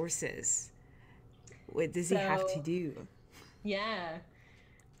resources? What does he have to do? Yeah.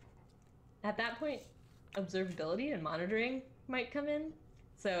 At that point, observability and monitoring might come in.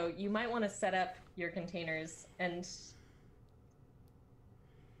 So you might want to set up your containers, and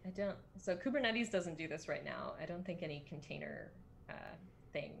so Kubernetes doesn't do this right now. I don't think any container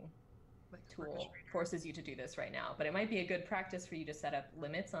tool forces you to do this right now, but it might be a good practice for you to set up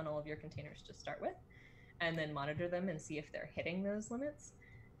limits on all of your containers to start with, and then monitor them and see if they're hitting those limits,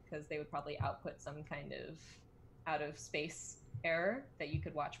 because they would probably output some kind of out of space error that you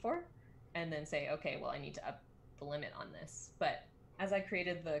could watch for, and then say, okay, well, I need to up the limit on this. But as I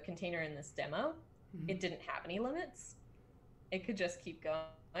created the container in this demo, it didn't have any limits. It could just keep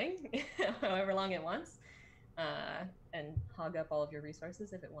going however long it wants, and hog up all of your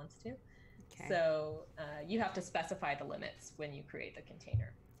resources if it wants to. Okay. So you have to specify the limits when you create the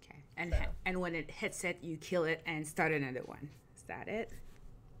container. Okay. And when it hits it, you kill it and start another one. Is that it?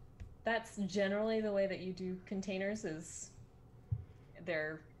 That's generally the way that you do containers. Is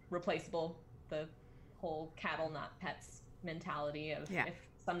they're replaceable. The whole cattle not pets mentality of if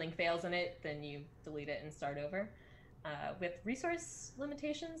something fails in it, then you delete it and start over. With resource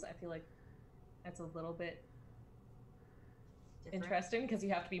limitations, I feel like that's a little bit interesting, because you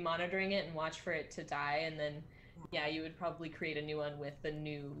have to be monitoring it and watch for it to die, and then you would probably create a new one with the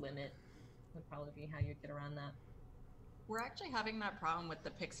new limit. Would probably be how you'd get around that. We're actually having that problem with the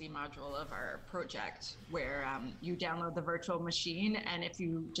Pixie module of our project, where you download the virtual machine, and if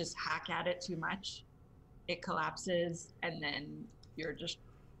you just hack at it too much, it collapses, and then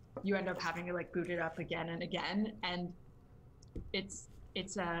you end up having to like boot it up again and again. And it's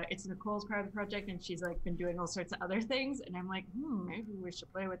Nicole's part of the project, and she's like been doing all sorts of other things, and I'm like, maybe we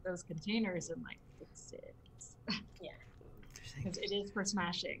should play with those containers and like fix it. Yeah. Because it is for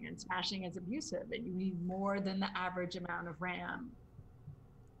smashing, and smashing is abusive, and you need more than the average amount of RAM.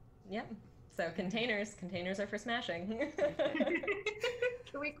 Yep. So containers are for smashing.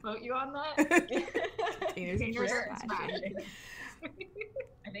 Can we quote you on that? Containers are smashing.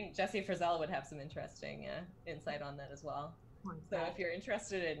 I think Jesse Frizzell would have some interesting insight on that as well. So if you're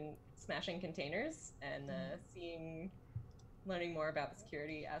interested in smashing containers and learning more about the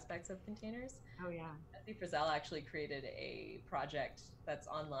security aspects of containers. Oh yeah. Jesse Frizzell actually created a project that's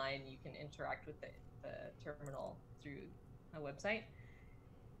online. You can interact with the terminal through a website,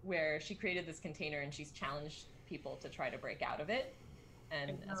 where she created this container and she's challenged people to try to break out of it.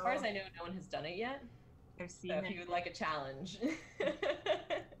 And as far as I know, no one has done it yet. I've seen so if you would like a challenge.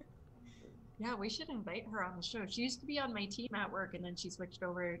 Yeah, we should invite her on the show. She used to be on my team at work, and then she switched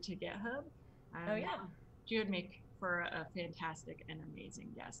over to GitHub. Oh yeah. She would make for a fantastic and amazing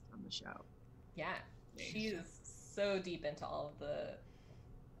guest on the show. Yeah, she is so deep into all of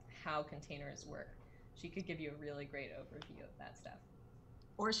how containers work. She could give you a really great overview of that stuff.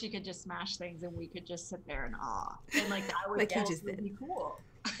 Or she could just smash things and we could just sit there in awe. And like that would like also be cool.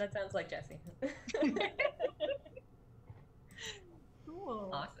 That sounds like Jesse.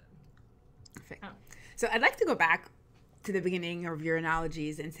 Cool. Awesome. Perfect. So I'd like to go back to the beginning of your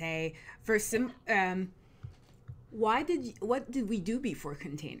analogies and say, first, what did we do before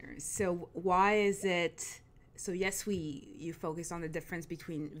containers? So why is it? So yes, you focus on the difference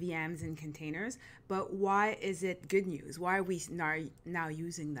between VMs and containers, but why is it good news? Why are we now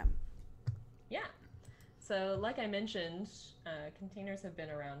using them? Yeah. So like I mentioned, containers have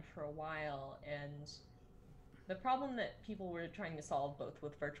been around for a while, and the problem that people were trying to solve both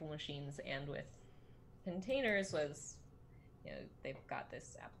with virtual machines and with containers was, they've got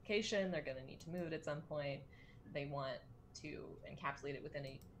this application, they're going to need to move it at some point. They want to encapsulate it within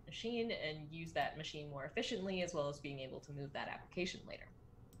a machine and use that machine more efficiently, as well as being able to move that application later.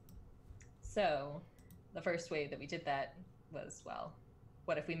 So the first way that we did that was, well,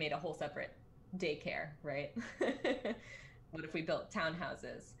 what if we made a whole separate daycare, right? What if we built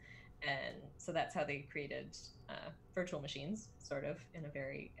townhouses? And so that's how they created virtual machines, sort of in a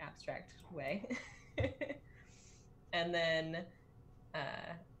very abstract way. And then,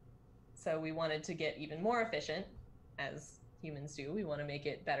 so we wanted to get even more efficient, as humans do. We want to make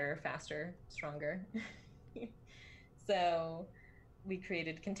it better, faster, stronger. So we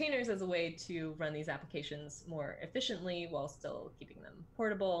created containers as a way to run these applications more efficiently while still keeping them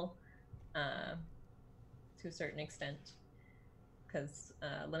portable to a certain extent, because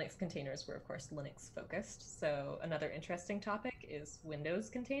Linux containers were, of course, Linux focused. So another interesting topic is Windows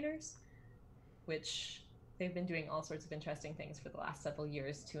containers, which they've been doing all sorts of interesting things for the last several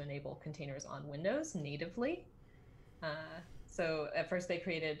years to enable containers on Windows natively. So at first they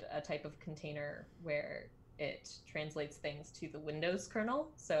created a type of container where it translates things to the Windows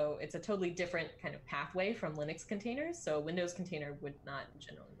kernel. So it's a totally different kind of pathway from Linux containers. So a Windows container would not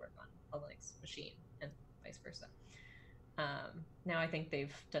generally work on a Linux machine, and vice versa. Now I think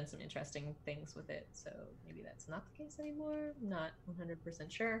they've done some interesting things with it, so maybe that's not the case anymore. I'm not 100%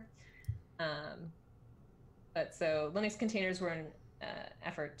 sure. But so Linux containers were an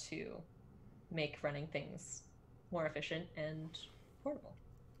effort to make running things more efficient and portable,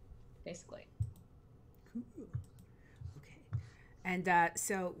 basically. Cool. Okay. And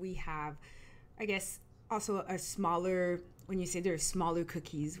so we have, I guess, also a smaller, when you say there's smaller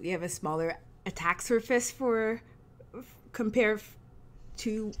cookies, we have a smaller attack surface compared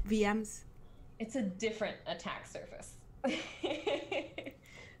to VMs? It's a different attack surface.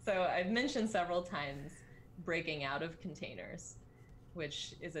 So I've mentioned several times breaking out of containers,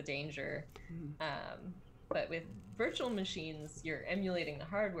 which is a danger. But with virtual machines, you're emulating the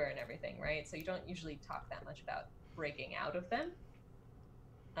hardware and everything, right? So you don't usually talk that much about breaking out of them,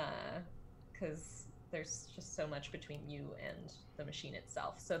 because there's just so much between you and the machine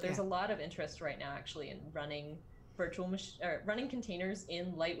itself. So there's a lot of interest right now actually in running running containers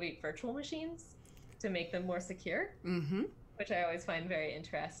in lightweight virtual machines to make them more secure, which I always find very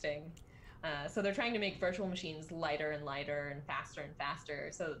interesting. So they're trying to make virtual machines lighter and lighter and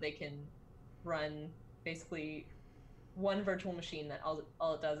faster so that they can run basically one virtual machine that all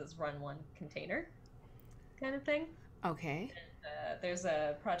it does is run one container kind of thing. Okay. And, there's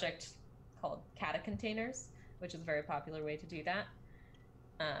a project called Kata Containers, which is a very popular way to do that.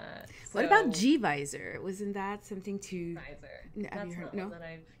 What about gvisor? Wasn't that something to... Gvisor. That's not one that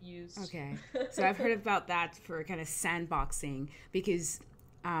I've used. Okay. So I've heard about that for kind of sandboxing, because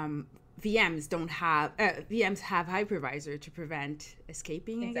VMs have hypervisor to prevent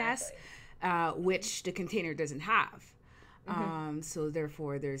escaping, exactly. I guess, which the container doesn't have. So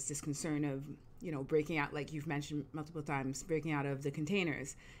therefore, there's this concern of, breaking out, like you've mentioned multiple times, breaking out of the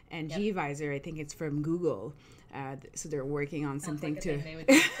containers. And gvisor, I think it's from Google. So they're working on something to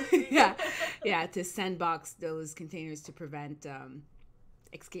sandbox those containers to prevent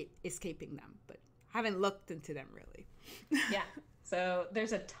escaping them. But haven't looked into them really. Yeah. So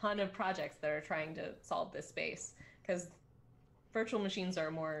there's a ton of projects that are trying to solve this space, because virtual machines are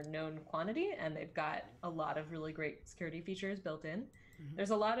a more known quantity and they've got a lot of really great security features built in.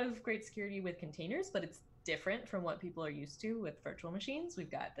 There's a lot of great security with containers, but it's different from what people are used to with virtual machines. We've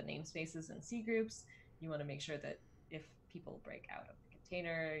got the namespaces and C groups. You want to make sure that if people break out of the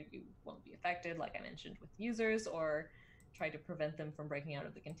container, you won't be affected, like I mentioned with users, or try to prevent them from breaking out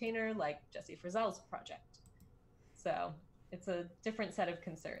of the container, like Jesse Frizzell's project. So it's a different set of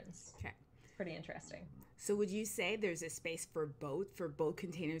concerns. Okay. pretty interesting. So would you say there's a space for both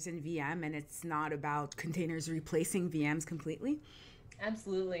containers and VM, and it's not about containers replacing VMs completely?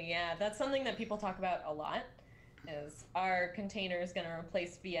 Absolutely, yeah. That's something that people talk about a lot, is are containers going to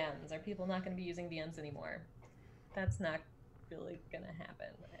replace VMs? Are people not going to be using VMs anymore? That's not really going to happen,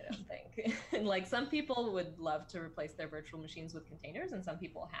 I don't think. And like, some people would love to replace their virtual machines with containers, and some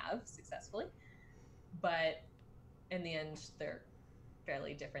people have successfully. But in the end, they're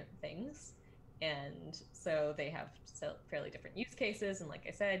fairly different things. And so they have fairly different use cases. And like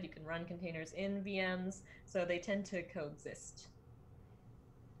I said, you can run containers in VMs. So they tend to coexist.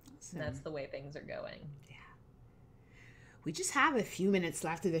 Awesome. And that's the way things are going. Yeah. We just have a few minutes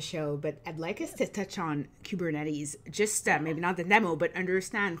left of the show, but I'd like us to touch on Kubernetes. Just maybe not the demo, but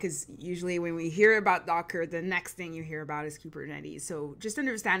understand, because usually when we hear about Docker, the next thing you hear about is Kubernetes. So just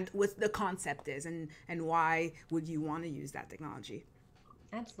understand what the concept is and why would you want to use that technology.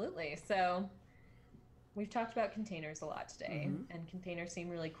 Absolutely. So we've talked about containers a lot today, and containers seem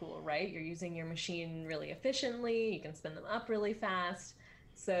really cool, right? You're using your machine really efficiently. You can spin them up really fast.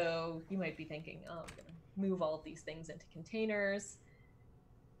 So you might be thinking, oh, I'm going to move all of these things into containers.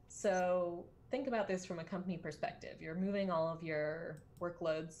 So think about this from a company perspective. You're moving all of your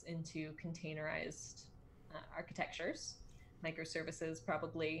workloads into containerized architectures, microservices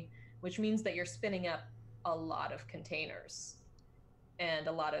probably, which means that you're spinning up a lot of containers and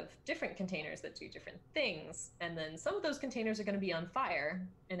a lot of different containers that do different things. And then some of those containers are going to be on fire,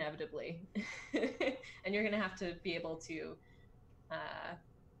 inevitably. And you're going to have to be able to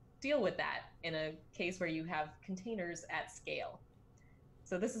deal with that in a case where you have containers at scale.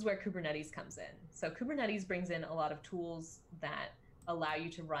 So this is where Kubernetes comes in. So Kubernetes brings in a lot of tools that allow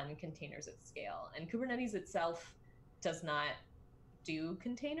you to run containers at scale. And Kubernetes itself does not do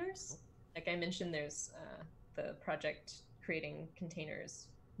containers. Like I mentioned, there's the project creating containers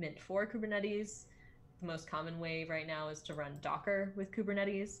meant for Kubernetes. The most common way right now is to run Docker with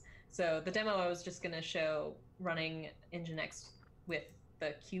Kubernetes. So the demo I was just going to show running Nginx with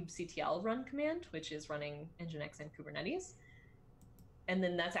the kubectl run command, which is running Nginx and Kubernetes. And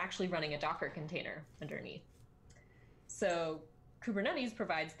then that's actually running a Docker container underneath. So Kubernetes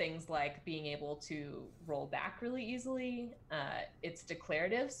provides things like being able to roll back really easily. It's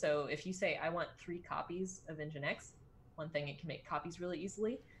declarative. So if you say, I want 3 copies of Nginx, one thing, it can make copies really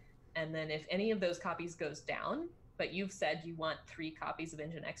easily. And then if any of those copies goes down, but you've said you want 3 copies of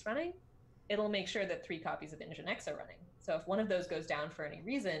Nginx running, it'll make sure that 3 copies of Nginx are running. So if one of those goes down for any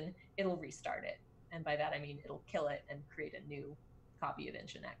reason, it'll restart it. And by that, I mean, it'll kill it and create a new copy of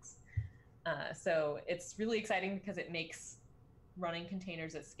Nginx. So it's really exciting because it makes running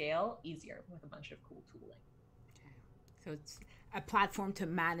containers at scale easier with a bunch of cool tooling. Okay. So it's a platform to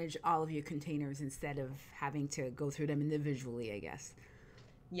manage all of your containers instead of having to go through them individually, I guess.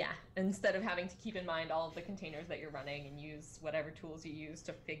 Yeah, instead of having to keep in mind all of the containers that you're running and use whatever tools you use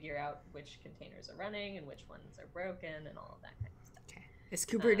to figure out which containers are running and which ones are broken and all of that kind of stuff. Okay. Is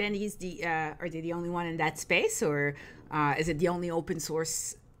Kubernetes are they the only one in that space, or is it the only open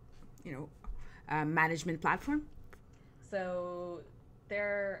source, management platform? So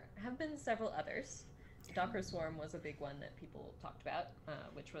there have been several others. Docker Swarm was a big one that people talked about,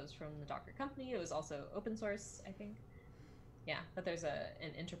 which was from the Docker company. It was also open source, I think. Yeah, but there's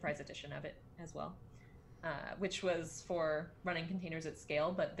an enterprise edition of it as well, which was for running containers at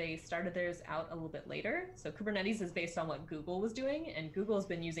scale, but they started theirs out a little bit later. So Kubernetes is based on what Google was doing, and Google's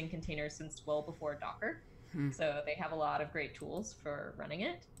been using containers since well before Docker. So they have a lot of great tools for running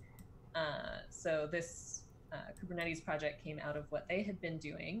it. So this Kubernetes project came out of what they had been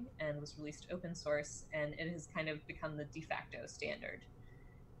doing and was released open source, and it has kind of become the de facto standard.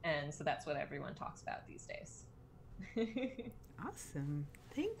 And so that's what everyone talks about these days. Awesome.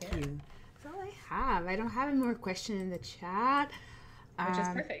 Thank you. That's all I have. I don't have any more questions in the chat. Which is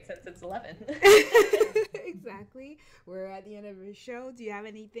perfect since it's 11. Exactly. We're at the end of the show. Do you have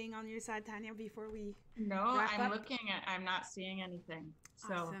anything on your side, Tanya, before we wrap up? Looking at, I'm not seeing anything.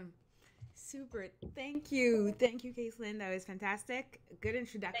 So. Awesome. Super. Thank you. Thank you, Kaslin. That was fantastic. Good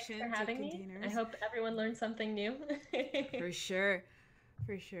introduction to containers. Me. I hope everyone learned something new. For sure.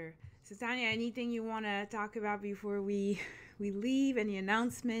 For sure. So Tanya, anything you want to talk about before we leave? Any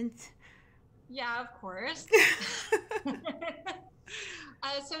announcement? Yeah, of course.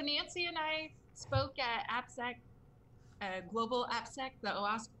 So Nancy and I spoke at AppSec, Global AppSec, the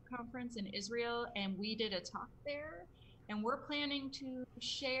OWASP conference in Israel, and we did a talk there. And we're planning to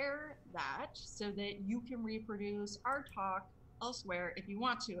share that so that you can reproduce our talk elsewhere if you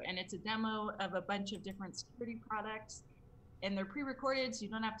want to. And it's a demo of a bunch of different security products. And they're pre-recorded, so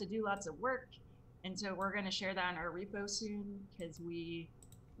you don't have to do lots of work. And so we're going to share that in our repo soon because we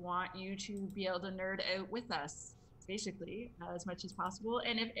want you to be able to nerd out with us, basically, as much as possible.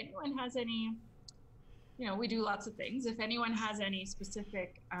 And if anyone has any, we do lots of things. If anyone has any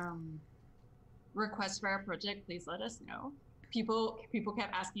specific requests for our project, please let us know. People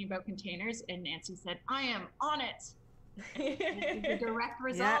kept asking about containers, and Nancy said, I am on it. It's a direct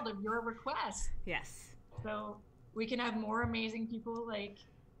result of your request. Yes. So we can have more amazing people like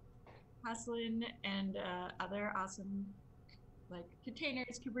Kaslin and other awesome like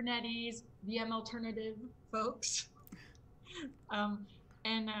containers, Kubernetes, VM alternative folks.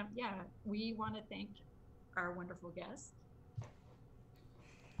 We want to thank our wonderful guest.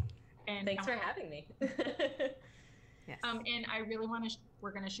 And thanks for having me. Yes. And I really want to,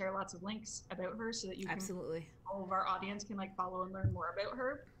 we're going to share lots of links about her so that you can, absolutely, all of our audience can like follow and learn more about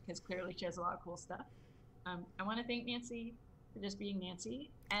her, because clearly she has a lot of cool stuff. I want to thank Nancy for just being Nancy.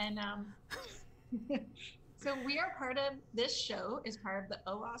 And so we are part of, this show is part of the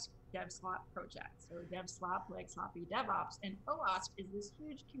OWASP DevSlop project. So DevSlop, like sloppy DevOps, and OWASP is this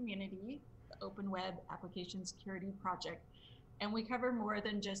huge community, the Open Web Application Security Project. And we cover more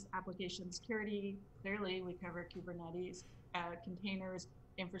than just application security. Clearly, we cover Kubernetes, containers,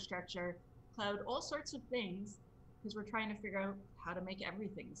 infrastructure, cloud, all sorts of things, because we're trying to figure out how to make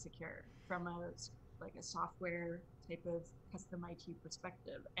everything secure from a software type of custom IT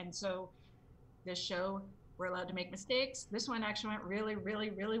perspective. And so this show, we're allowed to make mistakes. This one actually went really, really,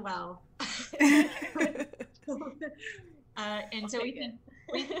 really well. And so we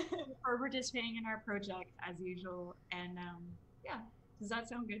look forward participating in our project as usual. And does that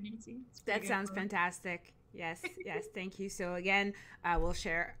sound good, Nancy? That sounds fantastic. Yes, yes, thank you. So again, we'll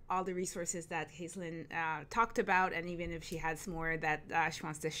share all the resources that Kaslin talked about, and even if she has more that she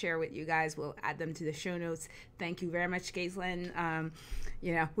wants to share with you guys, we'll add them to the show notes. Thank you very much, Kaslin.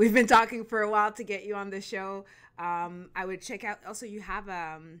 We've been talking for a while to get you on the show. I would check out, also you have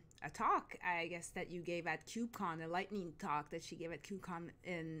a talk, I guess, that you gave at KubeCon, a lightning talk that she gave at KubeCon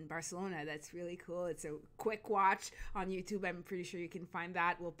in Barcelona. That's really cool. It's a quick watch on YouTube. I'm pretty sure you can find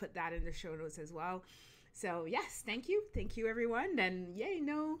that. We'll put that in the show notes as well. So yes, thank you everyone, and yay,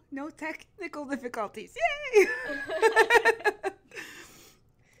 no technical difficulties, yay.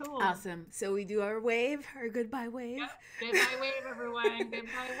 Cool. Awesome. So we do our goodbye wave. Yep. Goodbye wave, everyone.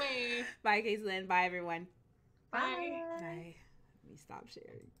 Goodbye wave. Bye, Kaslin. Bye, everyone. Bye. Bye. Let me stop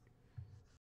sharing.